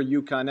win over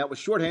UConn. That was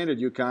shorthanded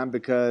UConn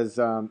because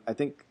I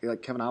think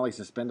Kevin Ollie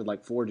suspended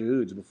 4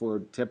 dudes before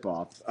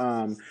tip-off.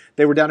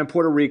 They were down in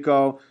Puerto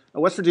Rico.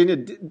 West Virginia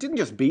didn't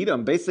just beat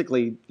them,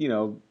 basically,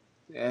 held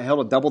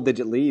a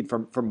double-digit lead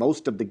for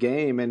most of the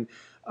game. And,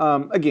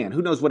 again,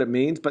 who knows what it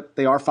means, but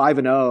they are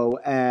 5-0,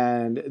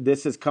 and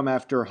this has come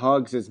after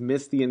Huggs has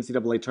missed the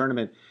NCAA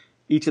tournament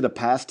each of the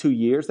past 2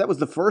 years. That was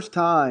the first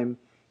time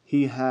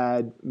he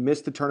had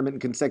missed the tournament in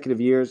consecutive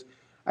years,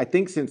 I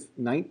think since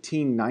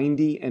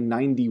 1990 and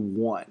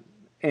 91.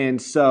 And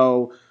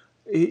so,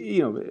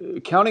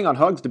 counting on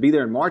Huggs to be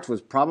there in March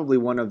was probably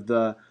one of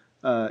the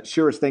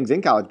surest things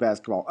in college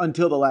basketball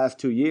until the last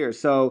 2 years.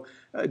 So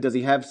does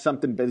he have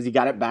something? Has he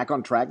got it back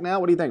on track now?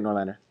 What do you think,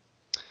 Norlander?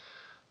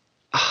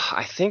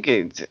 I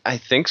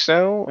think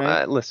so.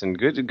 Right. Listen,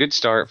 good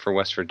start for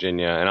West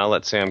Virginia, and I'll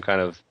let Sam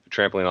kind of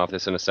trampling off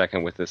this in a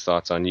second with his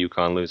thoughts on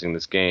UConn losing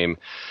this game.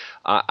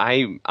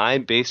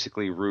 I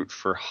basically root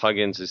for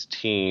Huggins'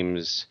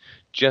 teams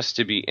just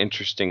to be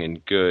interesting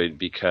and good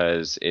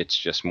because it's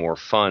just more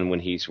fun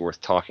when he's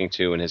worth talking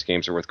to and his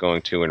games are worth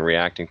going to and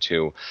reacting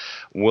to.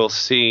 We'll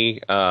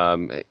see.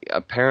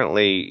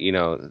 Apparently,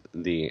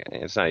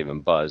 it's not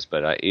even buzz,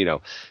 but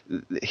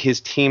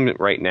his team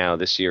right now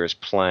this year is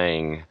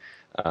playing.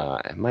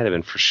 It might have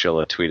been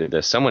Fraschilla tweeted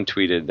this. Someone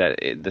tweeted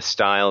that the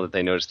style that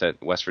they noticed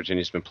that West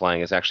Virginia's been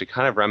playing is actually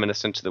kind of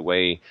reminiscent to the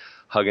way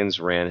Huggins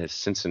ran his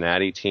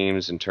Cincinnati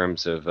teams in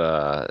terms of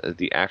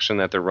the action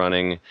that they're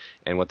running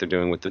and what they're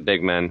doing with the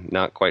big men.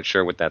 Not quite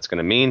sure what that's going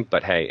to mean,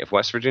 but hey, if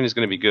West Virginia's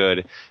going to be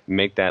good,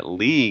 make that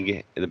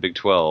league, the Big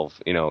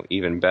 12,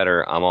 even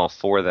better. I'm all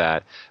for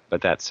that.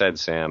 But that said,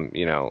 Sam,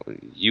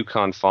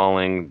 UConn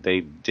falling, they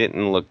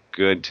didn't look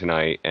good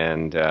tonight,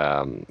 and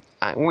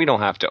we don't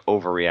have to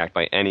overreact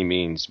by any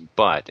means, and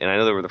I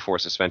know there were the 4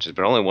 suspensions,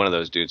 but only one of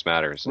those dudes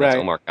matters, and that's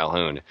Omar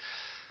Calhoun.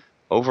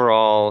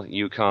 Overall,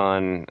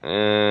 UConn,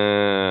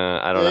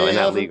 I don't know, in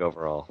that league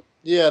overall.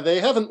 Yeah, they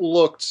haven't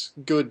looked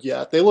good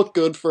yet. They looked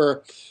good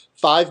for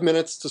 5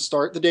 minutes to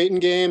start the Dayton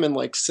game and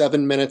like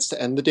 7 minutes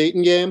to end the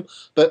Dayton game.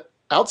 But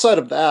outside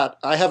of that,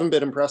 I haven't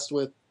been impressed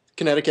with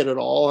Connecticut at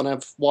all, and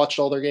I've watched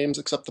all their games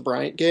except the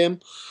Bryant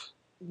game.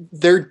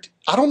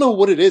 I don't know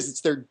what it is.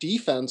 It's their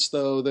defense,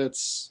 though,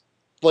 that's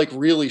like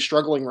really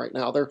struggling right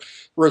now. Their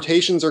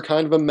rotations are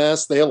kind of a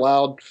mess. They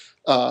allowed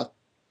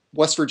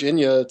West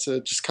Virginia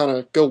to just kind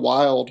of go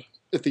wild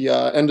at the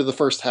end of the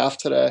first half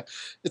today.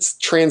 It's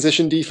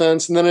transition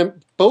defense, and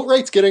then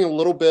Boatwright's getting a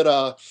little bit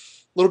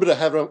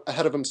ahead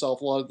of himself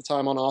a lot of the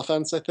time on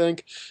offense, I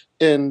think,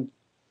 and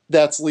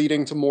that's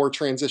leading to more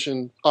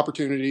transition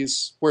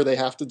opportunities where they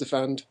have to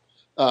defend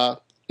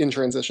in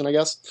transition, I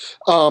guess.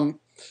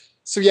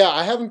 So yeah,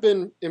 I haven't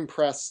been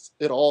impressed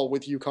at all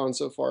with UConn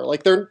so far.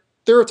 Like they're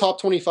a top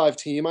 25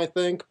 team, I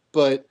think,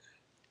 but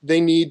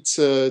they need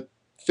to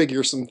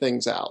figure some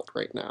things out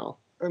right now.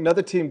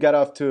 Another team got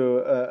off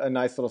to a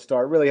nice little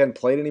start. Really hadn't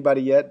played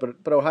anybody yet,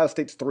 but Ohio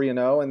State's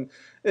 3-0,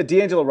 and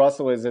D'Angelo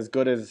Russell is as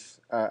good as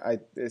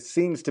it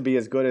seems to be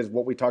as good as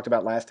what we talked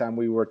about last time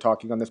we were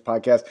talking on this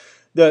podcast.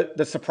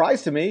 The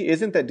surprise to me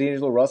isn't that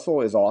D'Angelo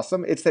Russell is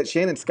awesome. It's that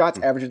Shannon Scott's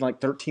averaging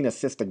like 13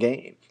 assists a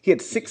game. He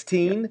had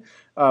 16,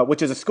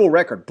 which is a school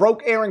record.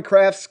 Broke Aaron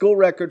Craft's school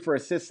record for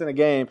assists in a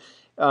game.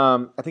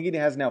 I think he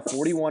has now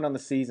 41 on the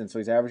season, so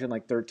he's averaging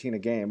like 13 a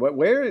game.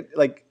 Where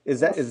like is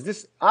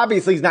this?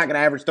 Obviously, he's not going to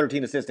average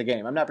 13 assists a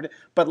game. I'm not,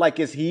 but like,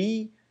 is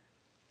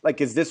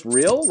this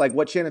real? Like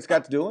what Shannon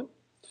Scott's doing?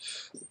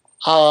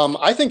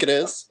 I think it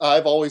is.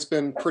 I've always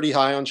been pretty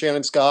high on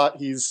Shannon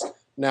Scott.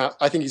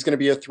 I think he's going to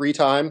be a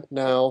 3-time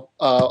now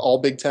All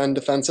Big Ten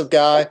defensive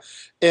guy,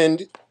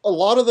 and a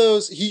lot of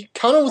those he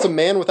kind of was a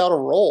man without a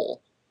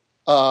role.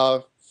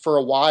 For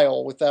a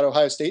while with that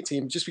Ohio State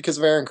team just because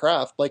of Aaron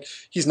Craft. Like,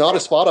 he's not a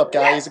spot-up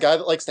guy. He's a guy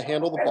that likes to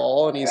handle the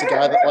ball, and he's a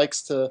guy that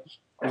likes to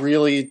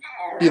really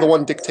be the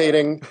one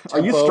dictating tempo. Are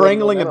you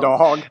strangling a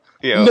dog?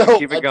 Yeah, no,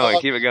 keep it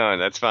going.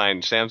 That's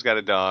fine. Sam's got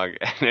a dog,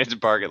 and it's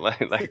barking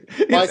like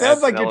it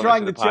sounds like you're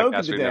trying to choke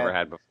it to we've death. never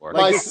had before.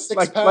 Like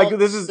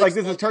this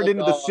has turned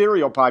into the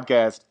cereal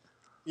podcast.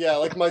 Yeah,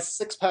 like my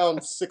 6-pound,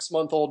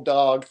 6-month-old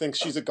dog thinks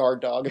she's a guard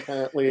dog,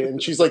 apparently,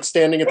 and she's like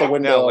standing at the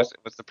window. No,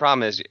 what's the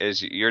problem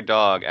is your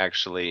dog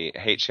actually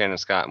hates Shannon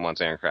Scott and wants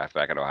Aaron Craft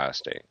back at Ohio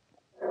State.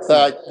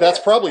 That's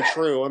probably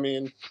true. I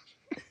mean,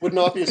 would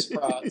not be a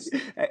surprise.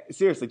 Hey,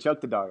 seriously,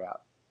 choke the dog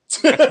out.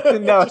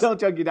 No, don't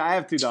choke your dog. I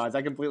have 2 dogs.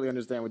 I completely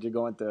understand what you're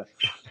going through.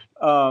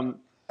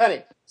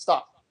 Penny,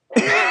 stop.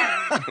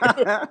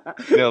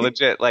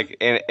 Legit. Like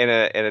in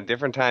a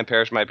different time,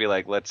 Parrish might be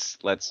like, let's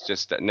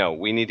just no.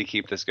 We need to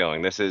keep this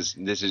going. This is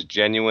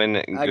genuine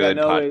good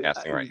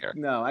podcasting right here.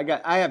 No,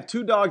 I have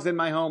 2 dogs in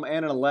my home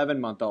and an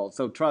 11-month-old.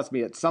 So trust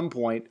me, at some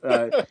point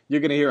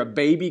you're gonna hear a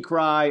baby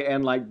cry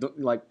and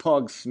like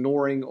Pug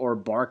snoring or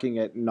barking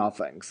at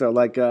nothing. So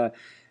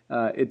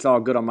it's all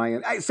good on my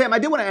end. Hey, Sam, I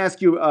did want to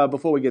ask you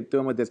before we get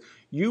done with this.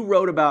 You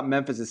wrote about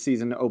Memphis'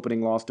 season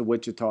opening loss to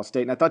Wichita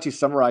State, and I thought you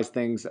summarized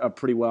things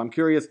pretty well. I'm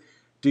curious,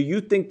 do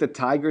you think the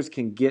Tigers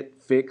can get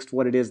fixed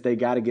what it is they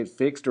got to get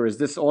fixed, or is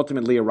this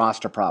ultimately a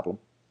roster problem?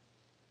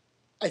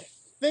 I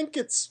think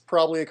it's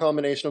probably a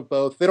combination of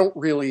both. They don't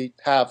really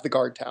have the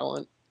guard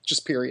talent,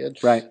 just period.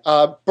 Right.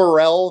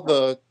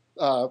 Burrell,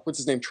 what's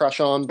his name?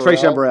 Treshawn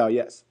Burrell,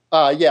 yes.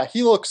 Yeah,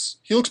 he looks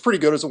pretty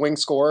good as a wing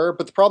scorer,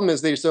 but the problem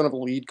is they just don't have a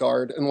lead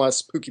guard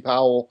unless Pookie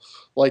Powell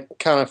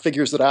kind of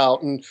figures it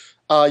out. And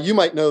you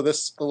might know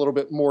this a little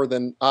bit more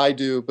than I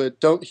do, but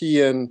don't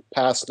he and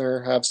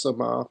Pastner have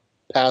some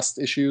past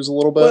issues a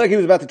little bit? Well, like he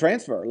was about to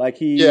transfer. Like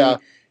he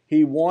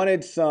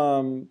wanted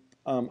some.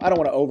 I don't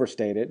want to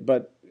overstate it,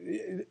 but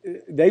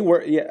they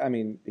were. Yeah, I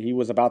mean, he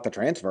was about to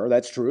transfer.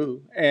 That's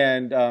true.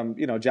 And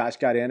Josh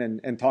got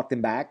in and talked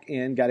him back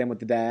in. Got in with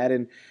the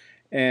dad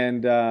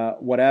and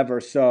whatever.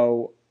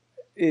 So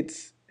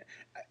it's,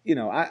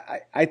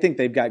 I think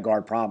they've got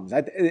guard problems.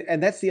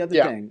 And that's the other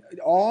thing.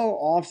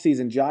 All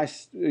offseason,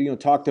 Josh,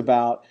 talked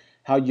about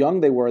how young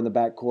they were in the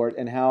backcourt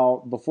and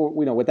how before,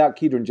 without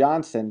Kedron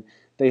Johnson,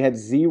 they had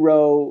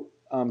zero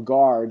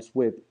guards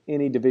with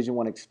any Division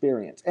I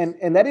experience.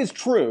 And that is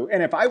true.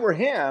 And if I were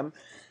him,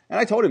 and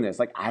I told him this,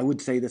 I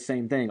would say the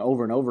same thing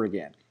over and over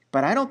again.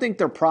 But I don't think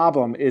their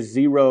problem is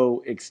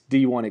zero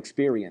D1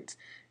 experience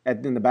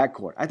in the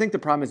backcourt. I think the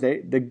problem is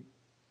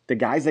the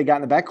guys they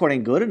got in the backcourt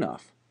ain't good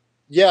enough.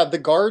 Yeah, the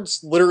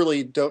guards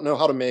literally don't know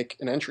how to make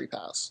an entry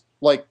pass.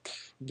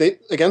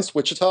 Against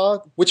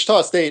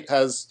Wichita State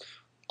has,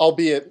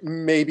 albeit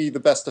maybe the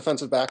best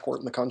defensive backcourt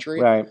in the country.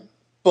 Right.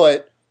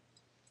 But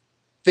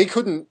they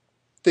couldn't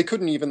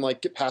even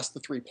get past the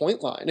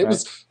 3-point line. It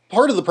was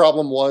part of the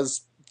problem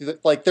was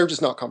they're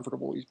just not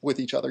comfortable with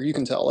each other. You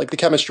can tell the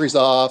chemistry's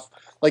off.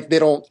 They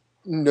don't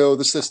know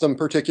the system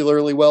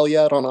particularly well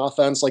yet on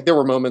offense. There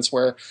were moments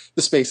where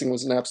the spacing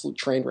was an absolute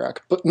train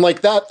wreck. But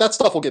that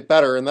stuff will get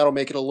better and that'll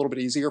make it a little bit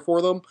easier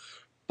for them.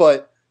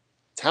 But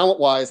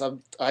talent-wise,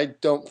 I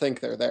don't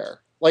think they're there.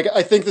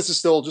 I think this is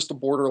still just a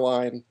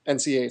borderline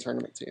NCAA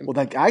tournament team.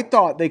 Well, I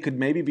thought they could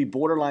maybe be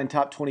borderline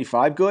top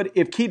 25 good.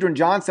 If Kedron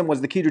Johnson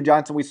was the Kedron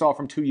Johnson we saw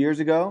from 2 years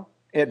ago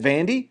at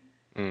Vandy,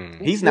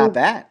 he's not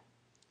that.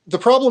 The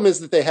problem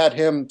is that they had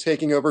him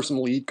taking over some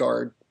lead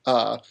guard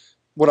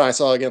when I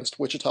saw against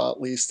Wichita,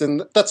 at least.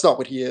 And that's not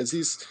what he is.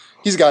 He's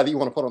a guy that you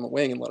want to put on the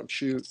wing and let him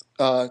shoot.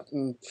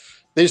 And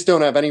they just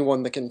don't have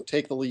anyone that can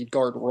take the lead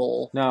guard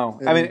role. No.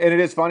 And it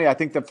is funny. I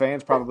think the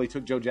fans probably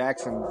took Joe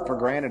Jackson for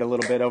granted a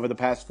little bit over the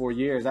past 4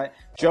 years.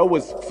 Joe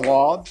was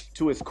flawed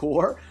to his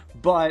core,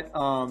 but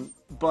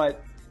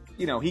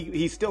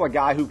he's still a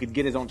guy who could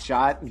get his own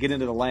shot and get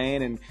into the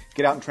lane and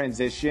get out in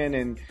transition.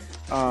 And,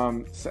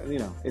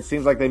 it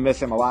seems like they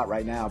miss him a lot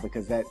right now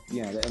because that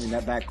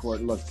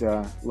backcourt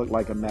looked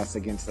like a mess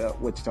against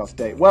Wichita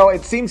State. Well,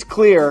 it seems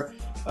clear,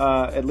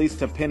 at least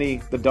to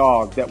Penny the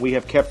dog, that we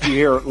have kept you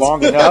here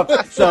long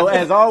enough. So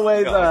as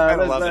always, I'm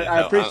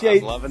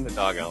loving the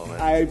dog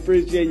element. I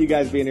appreciate you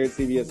guys being here at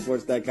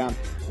CBSSports.com,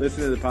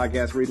 listening to the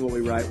podcast, reading what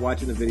we write,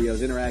 watching the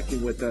videos,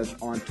 interacting with us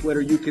on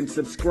Twitter. You can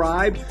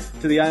subscribe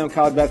to the Eye on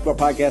College Basketball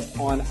Podcast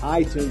on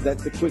iTunes.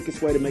 That's the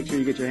quickest way to make sure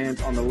you get your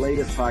hands on the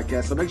latest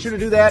podcast. So make sure to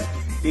do that.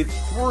 It's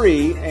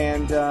free,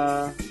 and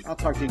I'll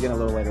talk to you again a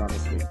little later on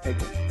this week. Take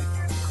care.